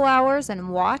for a couple hours and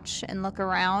watch and look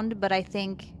around, but I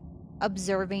think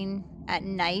observing at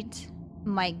night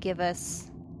might give us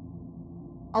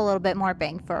a little bit more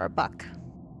bang for our buck.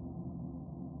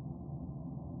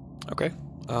 Okay.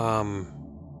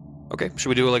 Okay, should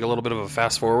we do like a little bit of a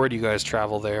fast forward? You guys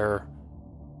travel there,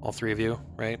 all three of you,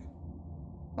 right?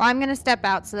 Well, I'm going to step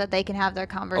out so that they can have their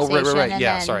conversation. Oh, right. and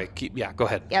Yeah, then- sorry. Go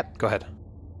ahead. Yep. Go ahead.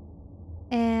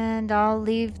 And I'll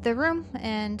leave the room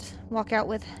and walk out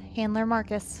with Handler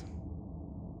Marcus.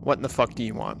 What in the fuck do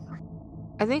you want?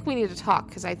 I think we need to talk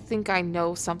because I think I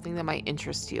know something that might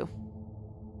interest you.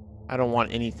 I don't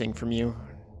want anything from you,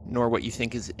 nor what you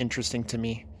think is interesting to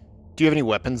me. Do you have any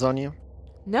weapons on you?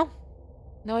 No.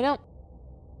 No, I don't.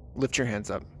 Lift your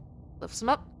hands up. Lifts them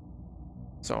up.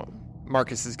 So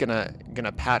Marcus is gonna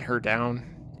pat her down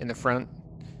in the front.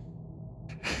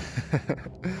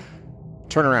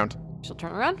 Turn around. She'll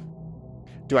turn around.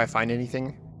 Do I find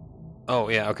anything? Oh,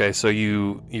 yeah, okay. So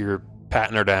you're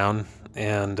patting her down,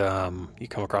 and you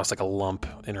come across like a lump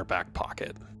in her back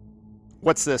pocket.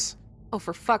 What's this? Oh,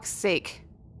 for fuck's sake.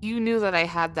 You knew that I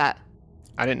had that.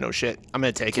 I didn't know shit. I'm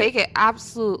gonna take Take it.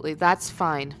 Absolutely. That's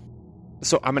fine.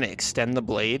 So I'm gonna extend the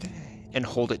blade and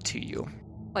hold it to you.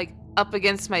 Like, up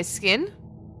against my skin?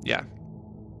 Yeah.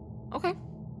 Okay.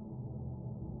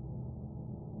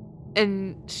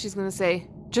 And she's gonna say,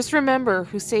 just remember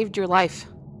who saved your life.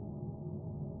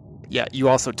 Yeah, you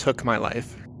also took my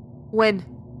life. When?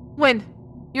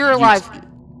 You're alive.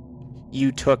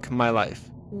 You took my life.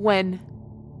 When?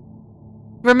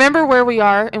 Remember where we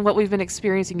are and what we've been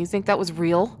experiencing. You think that was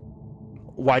real?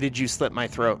 Why did you slit my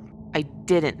throat? I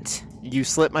didn't. You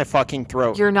slit my fucking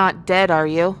throat. You're not dead, are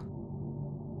you?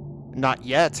 Not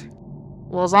yet.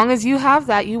 Well, as long as you have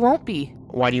that, you won't be.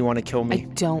 Why do you want to kill I me?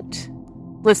 don't.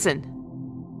 Listen.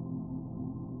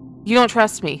 You don't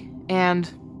trust me, and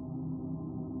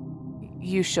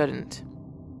you shouldn't.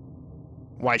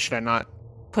 Why should I not?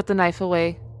 Put the knife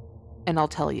away, and I'll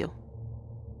tell you.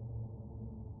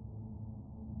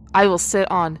 I will sit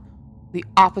on the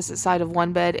opposite side of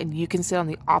one bed, and you can sit on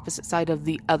the opposite side of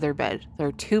the other bed. There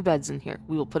are 2 beds in here.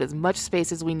 We will put as much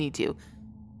space as we need to.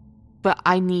 But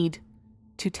I need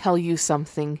to tell you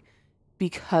something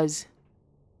because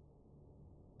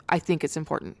I think it's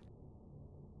important.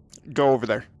 Go over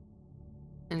there.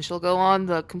 And she'll go on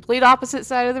the complete opposite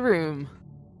side of the room.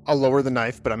 I'll lower the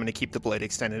knife, but I'm going to keep the blade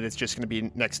extended. It's just going to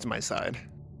be next to my side.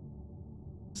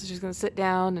 So she's going to sit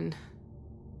down, and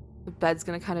the bed's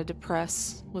going to kind of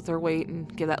depress with her weight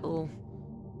and give that little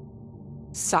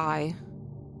sigh.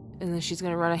 And then she's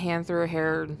going to run a hand through her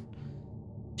hair, and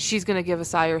she's going to give a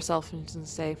sigh herself, and she's going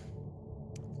to say,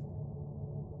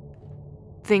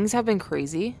 things have been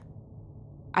crazy.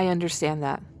 I understand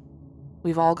that.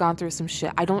 We've all gone through some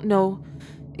shit. I don't know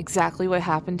exactly what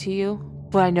happened to you,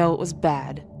 but I know it was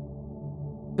bad.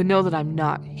 But know that I'm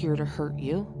not here to hurt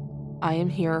you. I am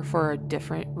here for a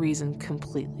different reason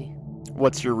completely.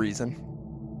 What's your reason?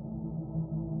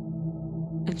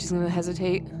 And she's going to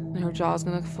hesitate, and her jaw's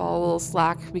going to fall a little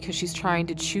slack because she's trying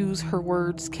to choose her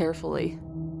words carefully.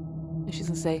 And she's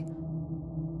going to say,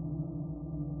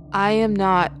 I am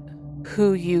not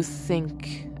who you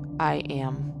think I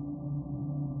am.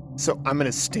 So I'm going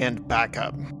to stand back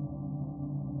up.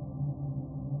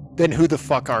 Then who the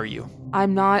fuck are you?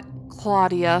 I'm not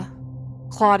Claudia.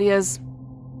 Claudia's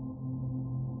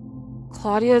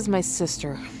my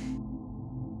sister.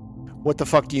 What the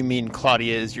fuck do you mean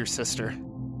Claudia is your sister?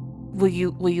 Will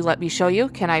you let me show you?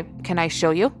 Can I show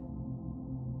you?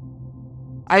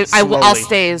 I'll Slowly.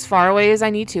 stay as far away as I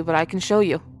need to, but I can show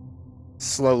you.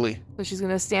 Slowly. So she's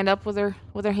gonna stand up with her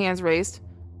hands raised,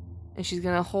 and she's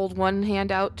gonna hold one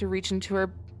hand out to reach into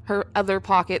her other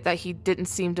pocket that he didn't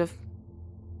seem to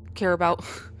care about,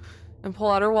 and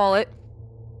pull out her wallet.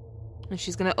 And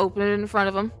she's gonna open it in front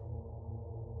of him,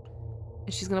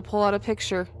 and she's gonna pull out a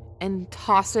picture and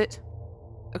toss it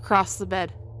across the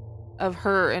bed of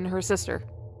her and her sister.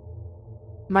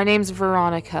 My name's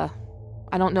Veronica.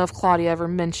 I don't know if Claudia ever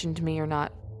mentioned me or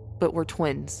not, but we're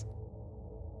twins.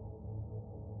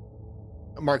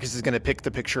 Marcus is going to pick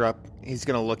the picture up. He's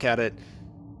going to look at it.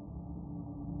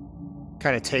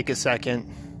 Kind of take a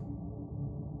second.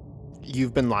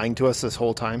 You've been lying to us this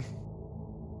whole time?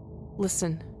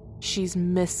 Listen, she's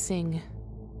missing.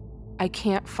 I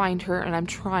can't find her, and I'm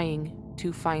trying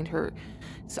to find her.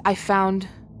 So I found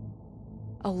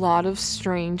a lot of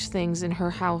strange things in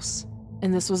her house,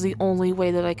 and this was the only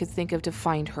way that I could think of to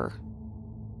find her.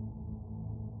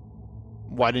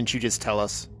 Why didn't you just tell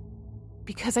us?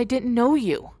 Because I didn't know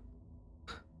you.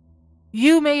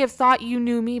 You may have thought you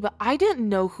knew me, but I didn't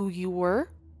know who you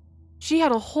were. She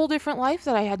had a whole different life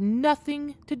that I had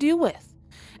nothing to do with,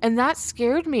 and that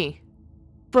scared me.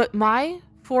 But my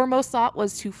foremost thought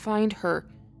was to find her,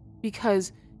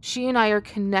 because she and I are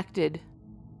connected.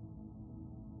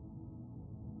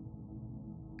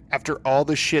 After all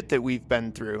the shit that we've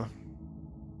been through,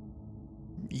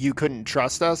 You couldn't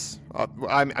trust us?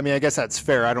 I mean, I guess that's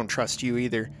fair. I don't trust you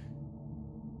either.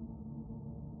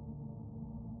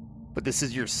 But this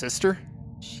is your sister?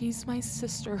 She's my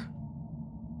sister.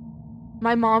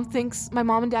 My mom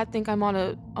and dad think I'm on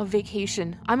a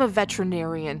vacation. I'm a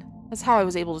veterinarian. That's how I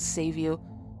was able to save you.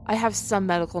 I have some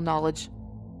medical knowledge.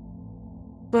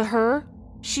 But her,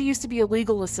 she used to be a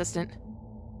legal assistant.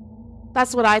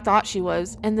 That's what I thought she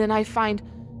was. And then I find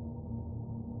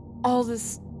all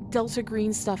this Delta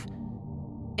Green stuff.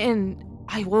 And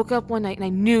I woke up one night and I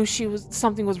knew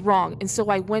something was wrong. And so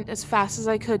I went as fast as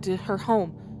I could to her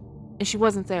home. And she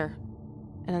wasn't there.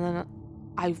 And then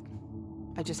I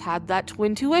just had that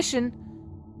twin tuition.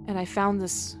 And I found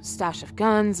this stash of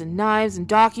guns and knives and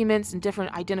documents and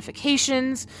different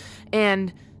identifications.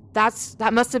 And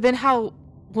that must have been how,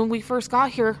 when we first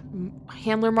got here,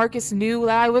 Handler Marcus knew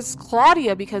that I was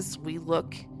Claudia because we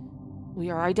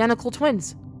are identical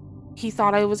twins. He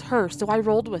thought I was her, so I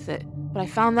rolled with it. But I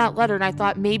found that letter and I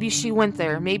thought maybe she went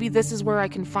there. Maybe this is where I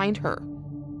can find her.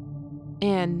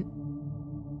 And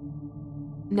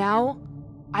now,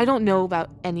 I don't know about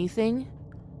anything.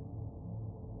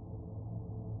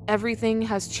 Everything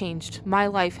has changed. My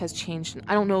life has changed.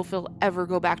 I don't know if it'll ever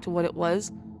go back to what it was.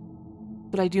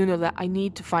 But I do know that I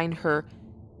need to find her.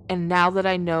 And now that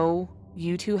I know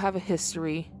you two have a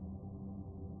history,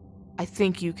 I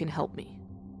think you can help me.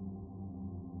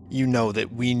 You know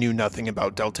that we knew nothing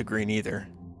about Delta Green either.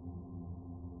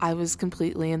 I was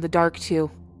completely in the dark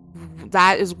too.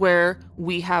 That is where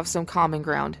we have some common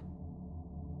ground.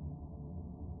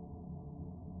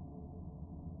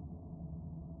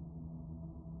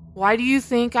 Why do you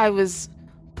think I was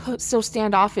so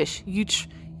standoffish? You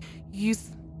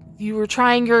were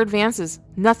trying your advances.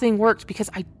 Nothing worked because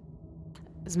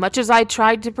as much as I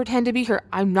tried to pretend to be her,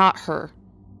 I'm not her.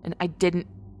 And I didn't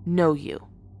know you.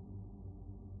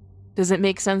 Does it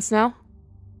make sense now?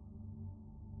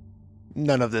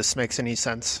 None of this makes any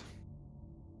sense.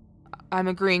 I'm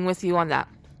agreeing with you on that.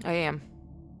 I am.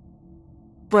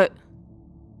 But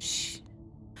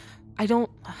I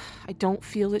don't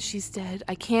feel that she's dead.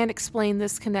 I can't explain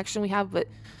this connection we have, but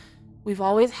we've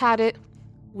always had it.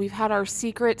 We've had our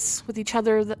secrets with each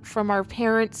other from our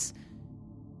parents.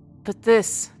 But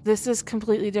this is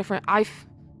completely different. I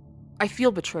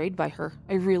feel betrayed by her.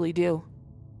 I really do.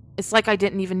 It's like I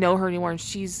didn't even know her anymore, and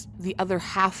she's the other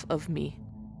half of me.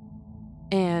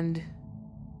 And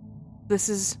this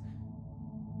is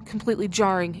completely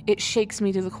jarring. It shakes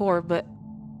me to the core, but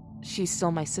she's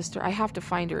still my sister. I have to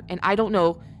find her. And I don't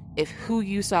know if who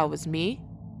you saw was me,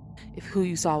 if who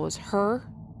you saw was her,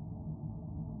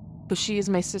 but she is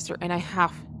my sister, and I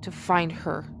have to find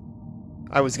her.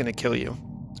 I was gonna kill you.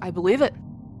 I believe it.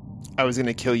 I was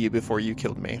gonna kill you before you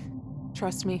killed me.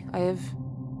 Trust me, I have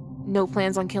no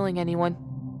plans on killing anyone.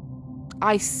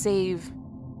 I save,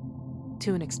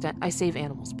 to an extent, I save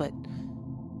animals, but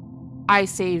I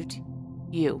saved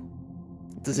you.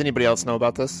 Does anybody else know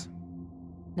about this?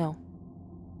 No.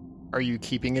 Are you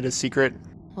keeping it a secret?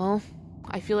 Well,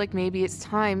 I feel like maybe it's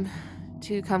time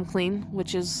to come clean,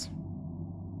 which is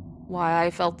why I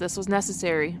felt this was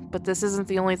necessary. But this isn't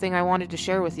the only thing I wanted to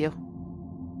share with you.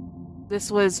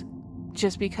 This was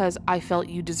just because I felt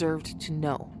you deserved to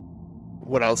know.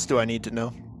 What else do I need to know?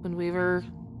 When we were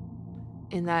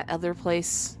in that other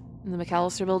place in the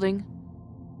McAllister building,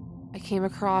 I came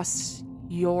across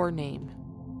your name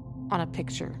on a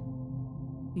picture.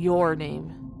 Your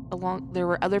name. There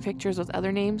were other pictures with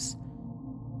other names,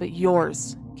 but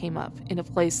yours came up in a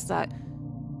place that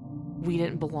we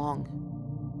didn't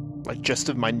belong. Like just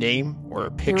of my name or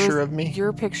a picture of me?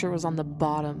 Your picture was on the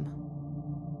bottom.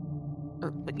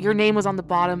 Your name was on the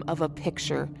bottom of a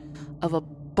picture of a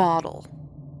bottle.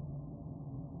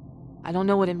 I don't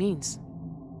know what it means,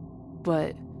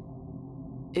 but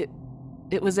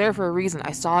it was there for a reason.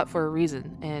 I saw it for a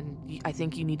reason, and I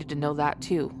think you needed to know that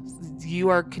too. You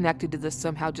are connected to this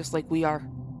somehow, just like we are.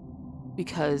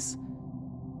 Because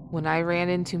when I ran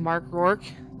into Mark Rourke,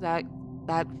 that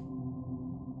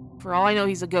for all I know,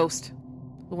 he's a ghost.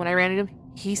 But when I ran into him,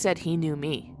 he said he knew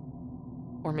me.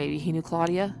 Or maybe he knew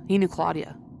Claudia. He knew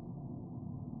Claudia.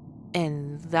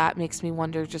 And that makes me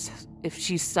wonder just if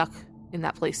she's stuck in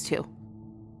that place too.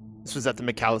 This was at the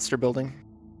McAllister building?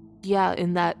 Yeah,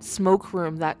 in that smoke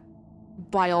room that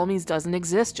by all means doesn't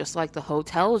exist, just like the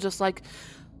hotel, just like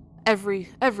every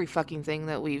fucking thing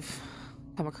that we've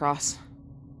come across.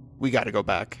 We gotta go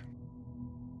back.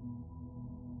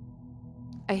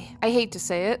 I hate to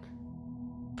say it,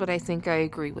 but I think I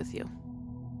agree with you.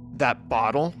 That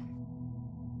bottle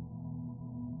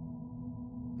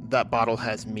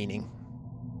has meaning.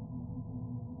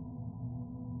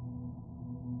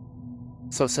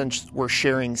 So since we're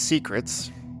sharing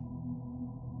secrets,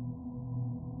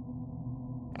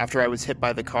 After I was hit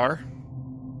by the car,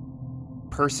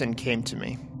 person came to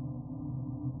me.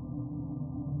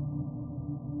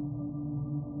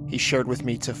 He shared with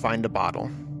me to find a bottle,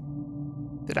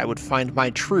 that I would find my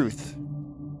truth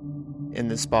in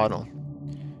this bottle.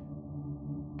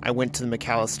 I went to the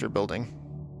McAllister building.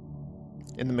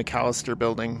 In the McAllister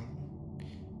building,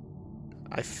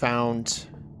 I found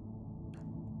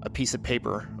a piece of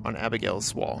paper on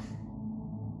Abigail's wall.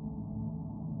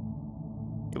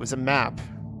 It was a map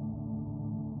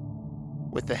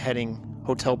with the heading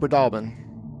Hotel Bredalben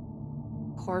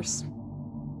Of course.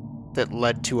 that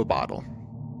led to a bottle.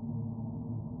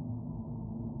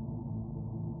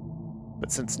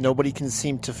 But since nobody can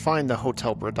seem to find the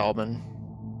Hotel Bredalben,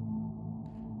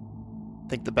 I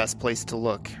think the best place to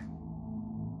look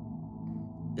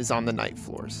is on the night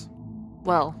floors.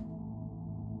 Well,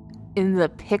 in the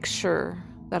picture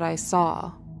that I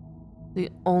saw, the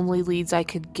only leads I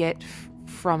could get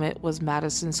from it was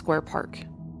Madison Square Park.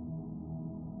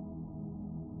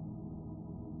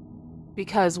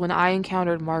 Because when I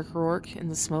encountered Mark Rourke in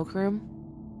the smoke room,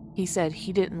 he said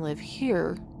he didn't live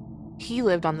here. He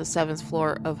lived on the 7th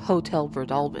floor of Hotel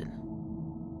Bredalben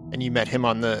And you met him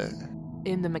on the...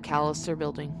 in the McAllister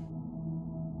building.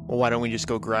 Well, why don't we just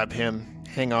go grab him,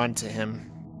 hang on to him?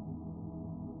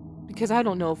 Because I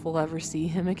don't know if we'll ever see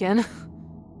him again.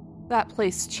 That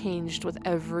place changed with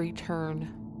every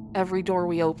turn. Every door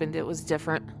we opened, it was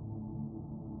different.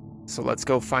 So let's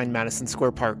go find Madison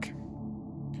Square Park.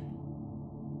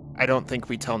 I don't think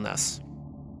we tell Ness.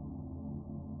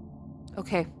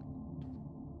 Okay.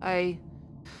 I'm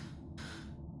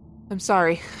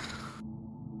sorry.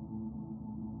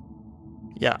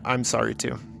 Yeah, I'm sorry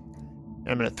too.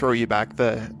 I'm gonna throw you back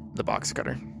the box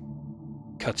cutter.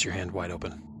 Cuts your hand wide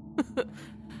open.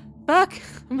 Fuck!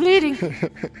 I'm bleeding.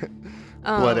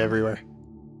 Blood everywhere.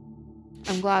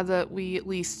 I'm glad that we at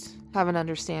least have an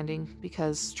understanding,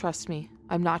 because trust me,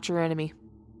 I'm not your enemy.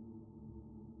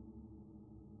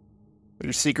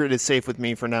 Your secret is safe with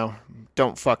me for now.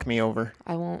 Don't fuck me over.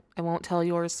 I won't tell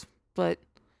yours, but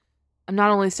I'm not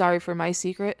only sorry for my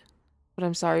secret, but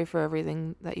I'm sorry for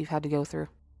everything that you've had to go through.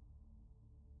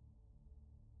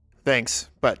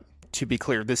 Thanks, but to be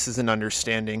clear, this is an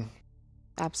understanding.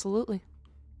 Absolutely.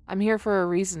 I'm here for a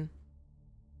reason.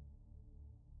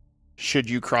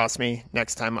 Should you cross me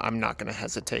next time, I'm not gonna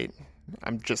hesitate.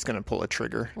 I'm just gonna pull a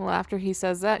trigger. Well, after he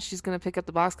says that, she's going to pick up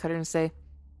the box cutter and say,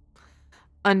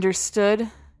 understood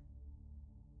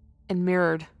and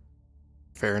mirrored.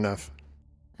 Fair enough.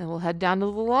 And we'll head down to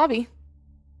the lobby.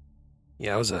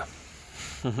 Yowza.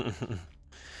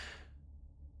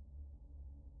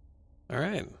 All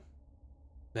right.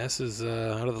 Ness is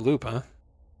out of the loop, huh?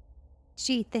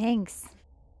 Gee, thanks.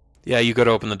 Yeah, you go to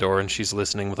open the door and she's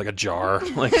listening with like a jar.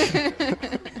 Like,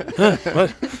 huh,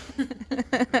 what?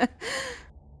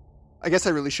 I guess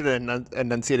I really should have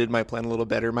enunciated my plan a little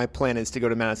better. My plan is to go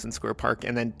to Madison Square Park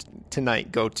and then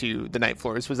tonight go to the night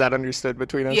floors. Was that understood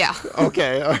between us? Yeah.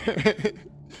 Okay. All right.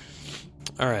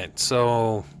 All right,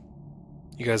 so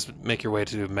you guys make your way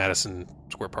to Madison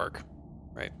Square Park,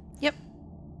 right? Yep.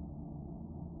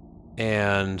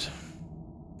 And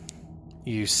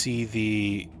you see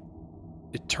the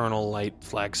Eternal Light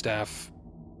Flagstaff.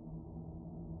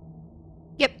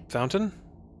 Yep. Fountain?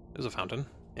 There's a fountain.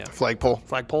 Yeah. Flagpole.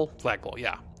 Flagpole,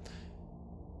 yeah.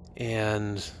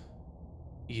 And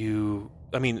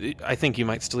I think you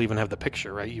might still even have the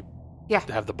picture, right? You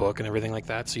have the book and everything like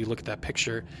that. So you look at that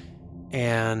picture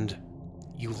and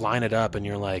you line it up and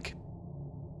you're like,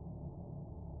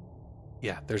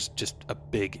 yeah, there's just a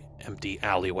big empty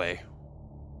alleyway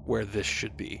where this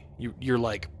should be. You're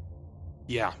like,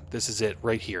 yeah, this is it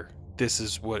right here. This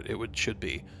is what should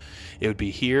be. It would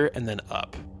be here and then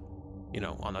up,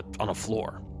 on a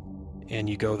floor. And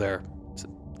you go there, it's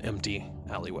an empty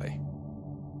alleyway.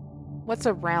 What's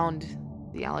around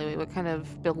the alleyway? What kind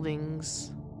of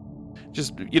buildings?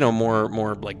 Just,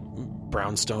 more like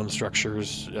brownstone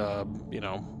structures,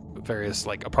 various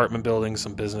like apartment buildings,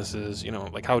 some businesses,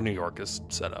 like how New York is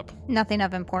set up. Nothing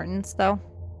of importance, though.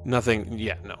 Nothing,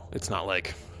 yeah, no. It's not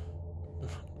like,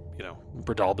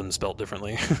 Bredalben spelled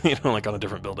differently, like on a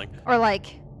different building. Or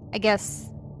like, I guess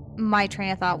my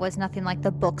train of thought was nothing like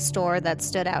the bookstore that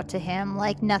stood out to him.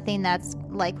 Like nothing that's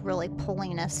like really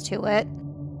pulling us to it.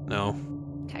 No.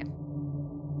 Okay.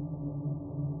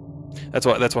 That's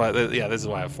why, yeah, this is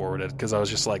why I forwarded, because I was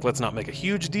just like, let's not make a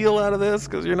huge deal out of this,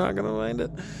 because you're not going to find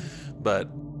it. But,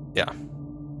 yeah.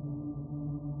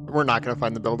 We're not going to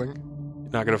find the building.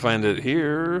 You're not going to find it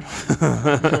here.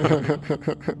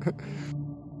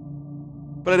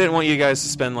 But I didn't want you guys to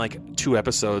spend like 2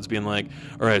 episodes being like,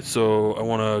 all right, so I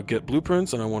want to get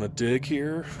blueprints and I want to dig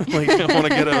here. Like, I want to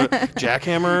get a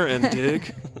jackhammer and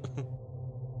dig.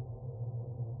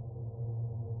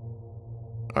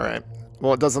 All right.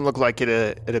 Well, it doesn't look like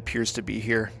it appears to be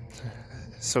here.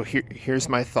 So here's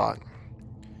my thought.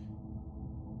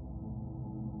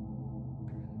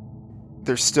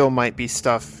 There still might be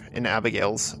stuff in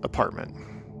Abigail's apartment.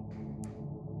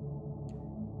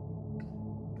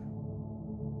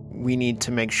 We need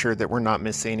to make sure that we're not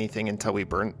missing anything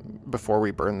before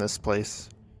we burn this place.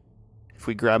 If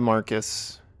we grab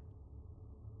Marcus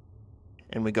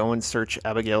and we go and search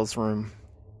Abigail's room,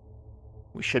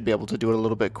 we should be able to do it a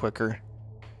little bit quicker.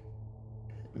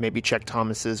 Maybe check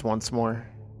Thomas's once more.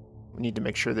 We need to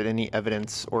make sure that any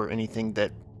evidence or anything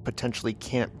that potentially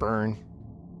can't burn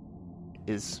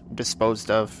is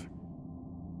disposed of.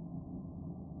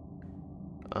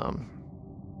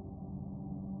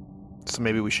 So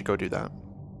maybe we should go do that.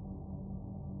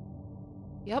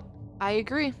 Yep, I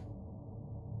agree.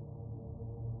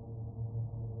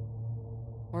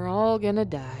 We're all gonna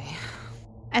die.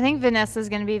 I think Vanessa's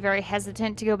going to be very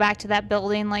hesitant to go back to that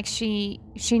building. Like, she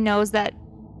knows that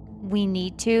we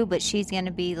need to, but she's going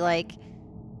to be like,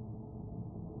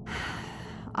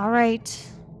 all right.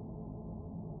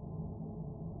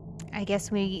 I guess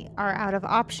we are out of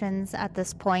options at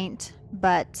this point,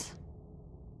 but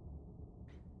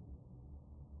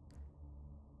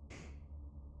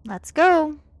let's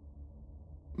go.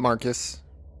 Marcus,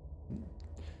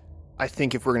 I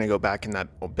think if we're going to go back in that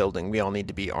building, we all need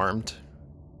to be armed.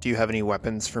 Do you have any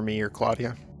weapons for me or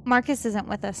Claudia? Marcus isn't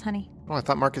with us, honey. Oh, I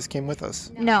thought Marcus came with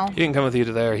us. No. He didn't come with you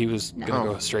to there. He was No. going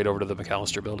to go straight over to the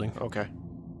McAllister building. Okay.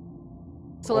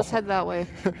 So let's head that way.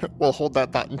 We'll hold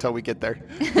that thought until we get there.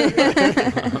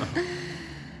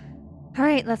 All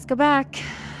right, let's go back.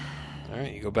 All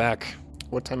right, you go back.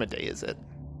 What time of day is it?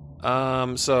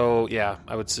 So yeah,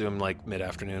 I would assume like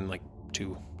mid-afternoon, like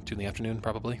 2 in the afternoon,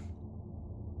 probably.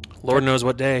 Lord knows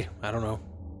what day. I don't know.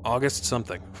 August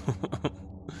something.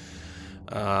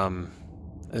 I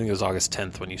think it was August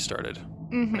 10th when you started,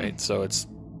 Mhm. right? So it's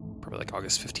probably like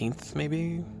August 15th,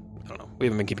 maybe? I don't know. We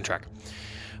haven't been keeping track.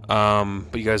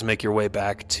 But you guys make your way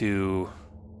back to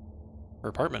her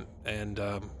apartment. And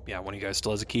yeah, one of you guys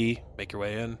still has a key. Make your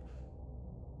way in.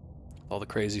 All the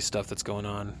crazy stuff that's going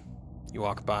on. You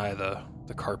walk by the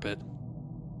carpet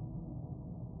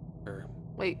where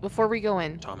Wait, before we go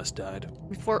in, Thomas died.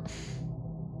 before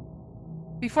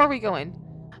we go in,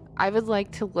 I would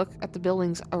like to look at the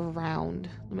buildings around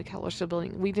the McAllister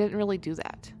building. We didn't really do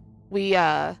that. We've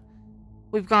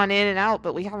gone in and out,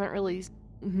 but we haven't really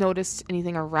noticed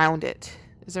anything around it.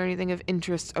 Is there anything of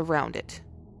interest around it?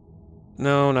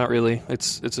 No, not really.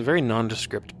 It's a very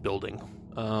nondescript building.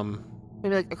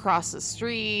 Maybe like across the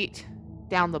street,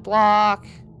 down the block,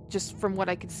 just from what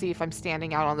I could see if I'm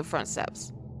standing out on the front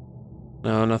steps.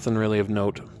 No, nothing really of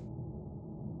note.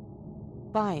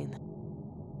 Fine.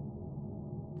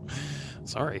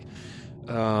 Sorry.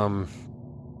 So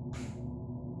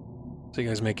you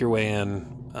guys make your way in,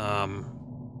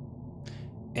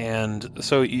 and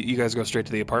so you guys go straight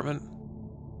to the apartment?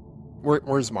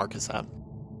 Where's Marcus at?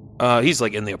 He's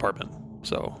like in the apartment.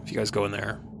 So if you guys go in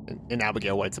there. In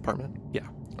Abigail White's apartment? Yeah.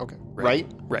 Okay. Right.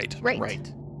 Right? Right.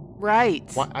 Right. Right.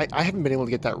 Why, I haven't been able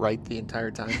to get that right the entire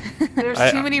time. There's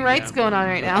too many rights yeah. going on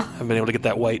right now. I haven't been able to get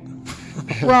that white.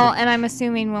 Well, and I'm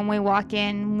assuming when we walk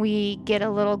in, we get a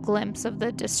little glimpse of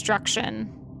the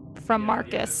destruction from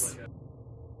Marcus.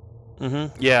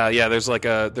 Mm-hmm. Yeah. There's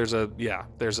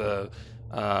a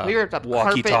We ripped up carpet and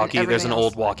walkie-talkie. There's everything an else.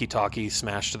 old walkie-talkie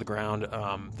smashed to the ground.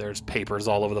 There's papers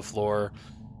all over the floor.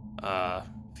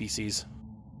 Feces.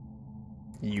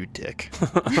 You dick.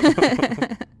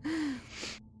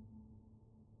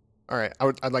 All right,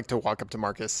 I'd like to walk up to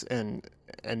Marcus and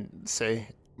say,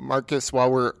 Marcus,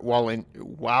 while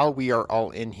we are all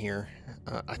in here,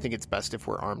 I think it's best if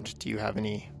we're armed. Do you have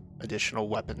any additional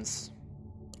weapons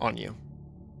on you?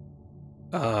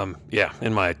 Yeah,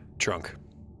 in my trunk.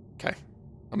 Okay,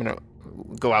 I'm gonna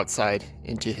go outside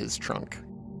into his trunk.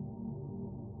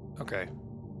 Okay.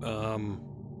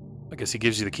 I guess he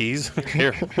gives you the keys.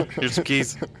 Here's some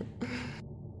keys.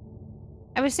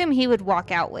 I would assume he would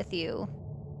walk out with you.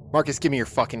 Marcus, give me your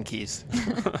fucking keys.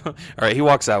 All right, he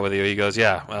walks out with you. He goes,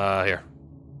 yeah, here.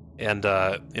 And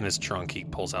in his trunk, he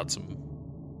pulls out some,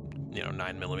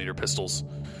 9mm pistols.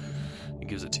 He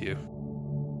gives it to you.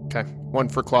 Okay, one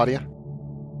for Claudia.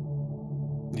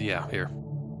 Yeah, here.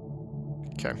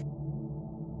 Okay.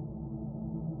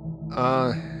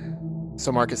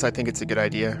 So Marcus, I think it's a good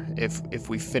idea if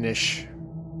we finish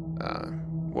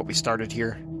what we started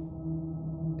here,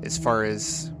 as far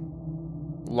as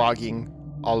logging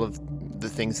all of the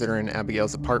things that are in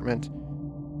Abigail's apartment.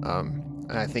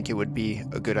 And I think it would be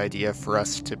a good idea for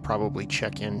us to probably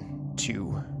check in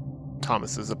to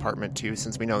Thomas's apartment too,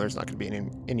 since we know there's not going to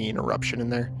be any interruption in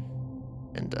there.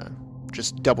 And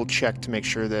just double check to make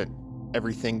sure that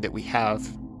everything that we have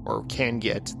or can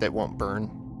get that won't burn,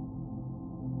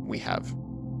 we have.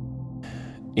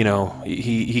 You know,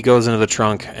 he goes into the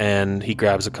trunk and he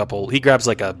grabs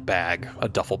like a bag, a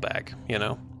duffel bag, you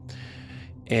know?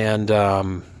 And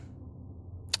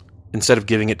instead of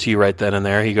giving it to you right then and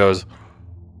there, he goes,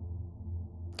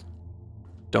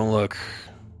 "Don't look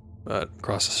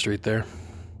across the street there.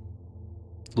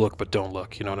 Look, but don't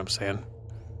look," you know what I'm saying?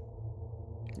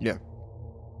 Yeah.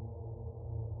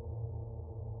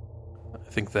 I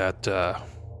think that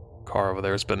car over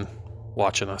there has been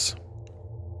watching us.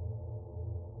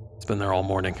 It's been there all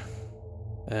morning.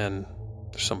 And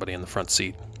there's somebody in the front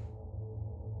seat.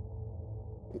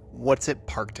 What's it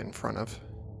parked in front of?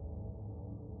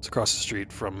 It's across the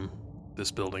street from this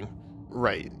building.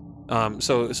 Right.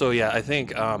 So yeah, I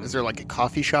think... Is there like a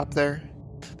coffee shop there?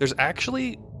 There's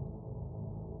actually...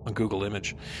 On Google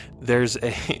Image,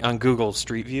 on Google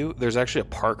Street View, there's actually a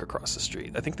park across the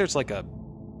street. I think there's like a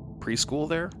preschool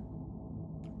there,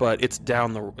 but it's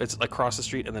across the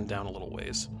street and then down a little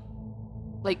ways.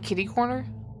 Like kitty corner?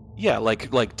 Yeah,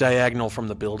 like diagonal from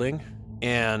the building,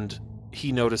 and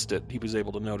he noticed it. He was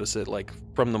able to notice it like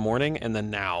from the morning, and then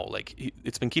now, like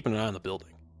it's been keeping an eye on the building.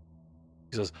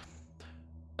 He says,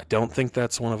 "I don't think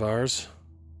that's one of ours,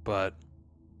 but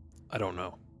I don't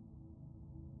know."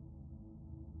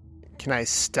 Can I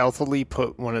stealthily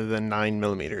put one of the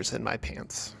 9mm in my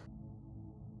pants?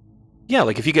 Yeah,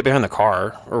 like if you get behind the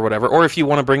car or whatever, or if you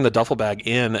want to bring the duffel bag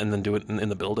in and then do it in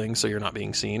the building so you're not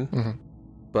being seen. Mm-hmm.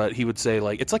 But he would say,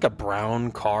 like, it's like a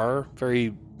brown car,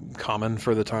 very common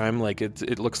for the time. Like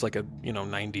it looks like a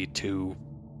 92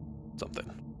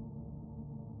 something.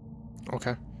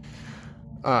 Okay.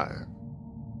 I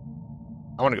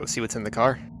want to go see what's in the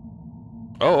car.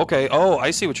 Oh, okay. Oh, I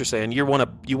see what you're saying. You want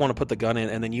to put the gun in,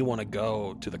 and then you want to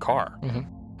go to the car. Mm-hmm.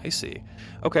 I see.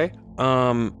 Okay.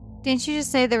 Didn't you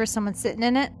just say there was someone sitting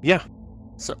in it? Yeah.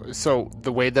 So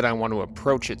the way that I want to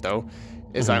approach it though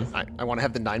is Mm-hmm. I want to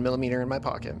have the 9mm in my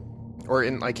pocket, or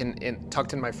in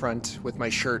tucked in my front with my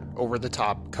shirt over the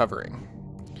top covering.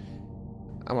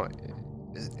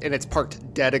 And it's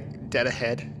parked dead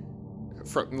ahead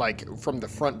from the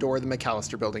front door of the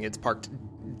McAllister building. It's parked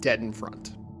dead in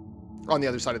front. On the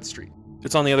other side of the street.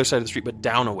 It's on the other side of the street, but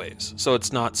down a ways. So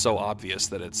it's not so obvious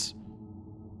that it's...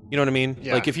 You know what I mean?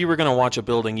 Yeah. Like, if you were going to watch a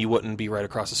building, you wouldn't be right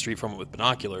across the street from it with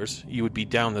binoculars. You would be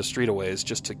down the street a ways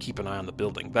just to keep an eye on the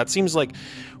building. That seems like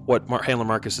what Handler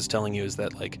Marcus is telling you is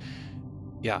that, like,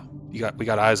 yeah, we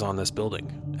got eyes on this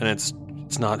building. And it's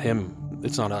not him.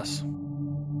 It's not us.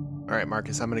 All right,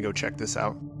 Marcus, I'm going to go check this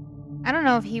out. I don't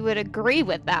know if he would agree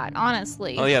with that,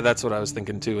 honestly. Oh, yeah, that's what I was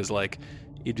thinking, too, is, like,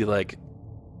 you'd be like...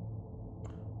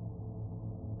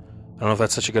 I don't know if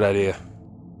that's such a good idea.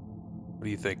 What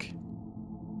do you think?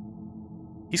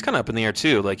 He's kind of up in the air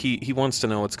too. Like he wants to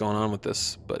know what's going on with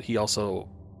this, but he wants to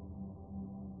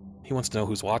know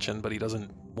who's watching, but he doesn't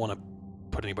want to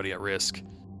put anybody at risk.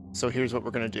 So here's what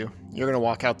we're going to do. You're going to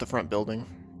walk out the front building,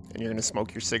 and you're going to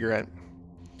smoke your cigarette.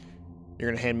 You're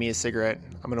going to hand me a cigarette.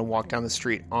 I'm going to walk down the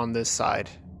street on this side.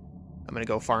 I'm going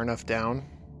to go far enough down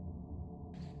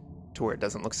to where it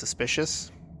doesn't look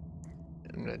suspicious.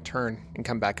 I'm going to turn and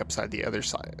come back upside the other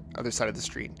side of the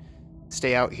street.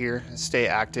 Stay out here, stay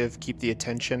active, keep the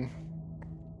attention.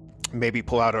 Maybe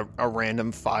pull out a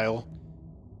random file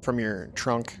from your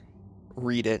trunk,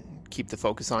 read it, keep the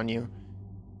focus on you.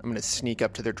 I'm going to sneak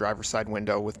up to their driver's side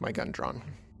window with my gun drawn.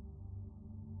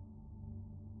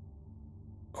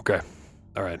 Okay.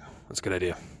 All right. That's a good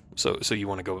idea. So you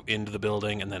want to go into the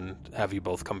building and then have you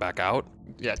both come back out?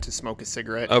 Yeah, to smoke a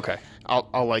cigarette. Okay.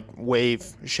 I'll like wave,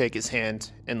 shake his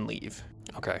hand, and leave.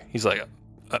 Okay. He's like,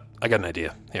 I got an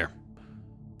idea. Here,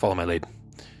 follow my lead.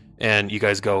 And you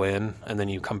guys go in, and then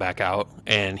you come back out,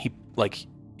 and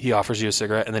he offers you a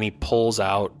cigarette, and then he pulls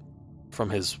out from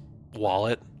his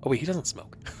wallet. Oh wait, he doesn't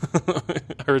smoke.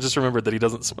 I just remembered that he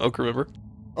doesn't smoke. Remember?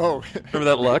 Oh, Remember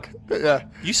that luck? yeah.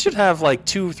 You should have like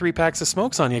 2-3 packs of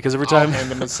smokes on you, because every I'll time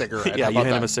hand him a cigarette. yeah, How you about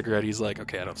hand him that? a cigarette. He's like,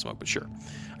 okay, I don't smoke, but sure,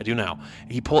 I do now.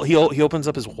 He opens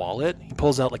up his wallet. He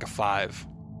pulls out like a $5,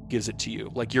 gives it to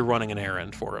you, like you're running an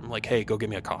errand for him. Like, hey, go get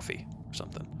me a coffee or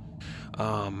something.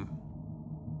 All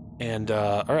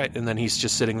right, and then he's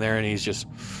just sitting there, and he's just.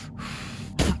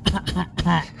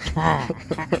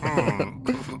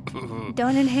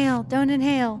 Don't inhale. Don't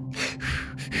inhale.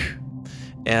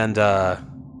 And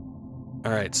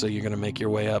all right, so you're gonna make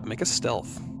your way up. Make a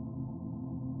stealth.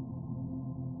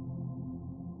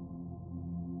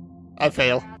 I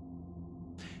fail.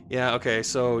 Yeah, okay,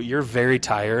 so you're very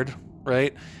tired,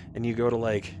 right? And you go to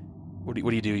like, what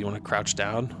do you do? You want to crouch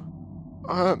down?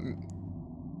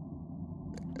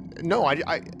 No, I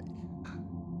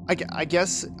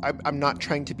guess I'm not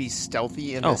trying to be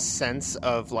stealthy in the sense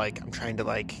of like I'm trying to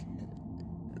like,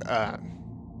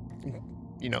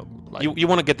 like you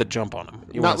want to get the jump on him.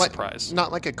 You want a surprise.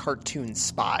 Not like a cartoon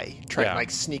spy trying to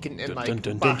like sneak in and like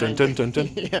dun.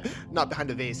 not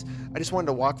behind a vase. I just wanted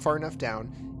to walk far enough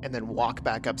down and then walk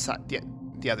back up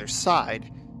the other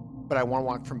side. But I want to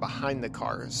walk from behind the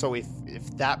car. So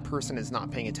if that person is not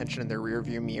paying attention in their rear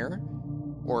view mirror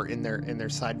or in their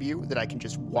side view, that I can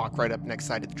just walk right up next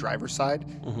side to the driver's side,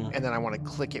 and then I want to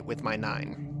click it with my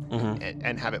 9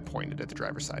 and have it pointed at the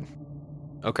driver's side.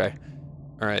 Okay.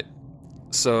 All right.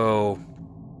 So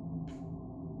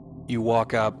you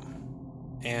walk up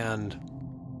and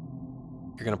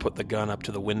you're going to put the gun up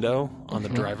to the window on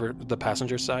the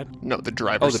passenger side? No, the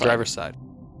driver's side. Oh, the driver's side.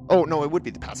 Oh, no, it would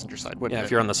be the passenger side, wouldn't it? Yeah,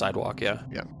 if you're on the sidewalk, yeah.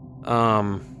 Yeah.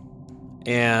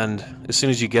 And as soon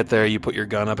as you get there, you put your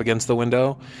gun up against the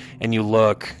window and you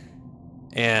look,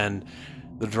 and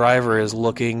the driver is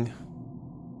looking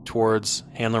towards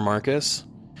Handler Marcus,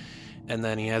 and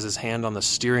then he has his hand on the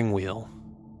steering wheel,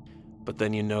 but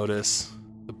then you notice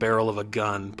the barrel of a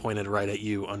gun pointed right at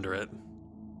you under it.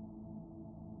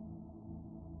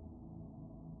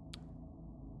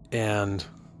 And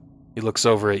he looks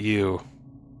over at you,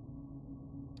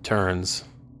 turns,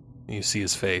 and you see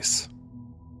his face.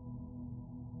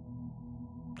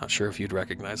 Not sure if you'd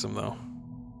recognize him, though.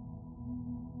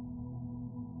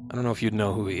 I don't know if you'd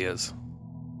know who he is.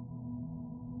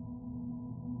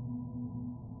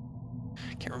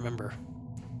 Can't remember.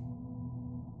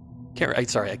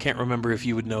 I can't remember if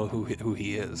you would know who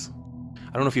he is.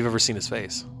 I don't know if you've ever seen his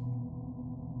face.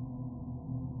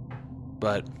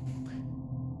 But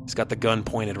he's got the gun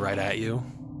pointed right at you.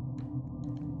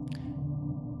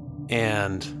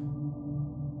 And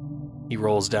he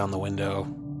rolls down the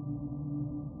window.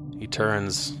 He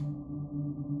turns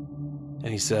and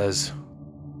he says,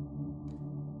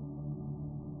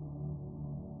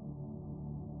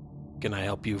 "Can I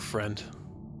help you, friend?"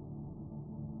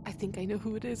 I think I know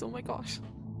who it is. Oh my gosh.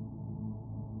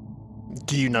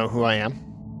 Do you know who I am?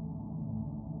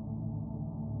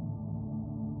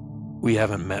 We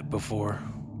haven't met before,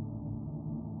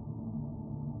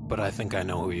 but I think I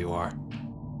know who you are.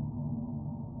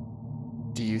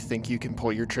 Do you think you can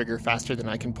pull your trigger faster than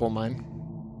I can pull mine?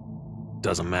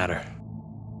 Doesn't matter.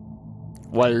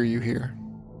 Why are you here?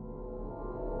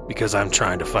 Because I'm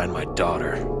trying to find my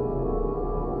daughter.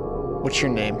 What's your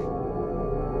name?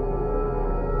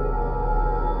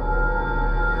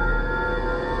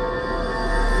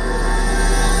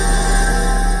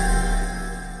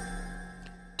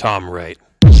 Tom Wright.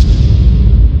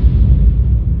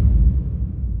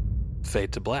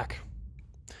 Fade to black.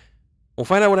 We'll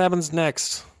find out what happens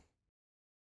next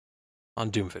on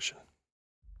Doom Vision.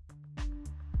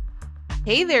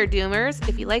 Hey there, Doomers!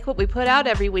 If you like what we put out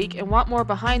every week and want more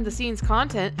behind-the-scenes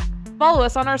content, follow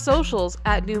us on our socials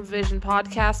at Doom Vision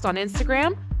Podcast on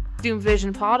Instagram, Doom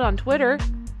Vision Pod on Twitter,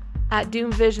 at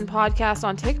Doom Vision Podcast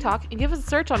on TikTok, and give us a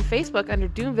search on Facebook under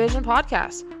Doom Vision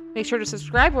Podcast. Make sure to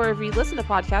subscribe wherever you listen to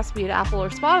podcasts, be it Apple or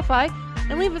Spotify,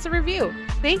 and leave us a review.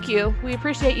 Thank you, we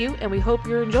appreciate you, and we hope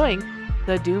you're enjoying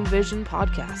the Doom Vision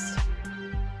Podcast.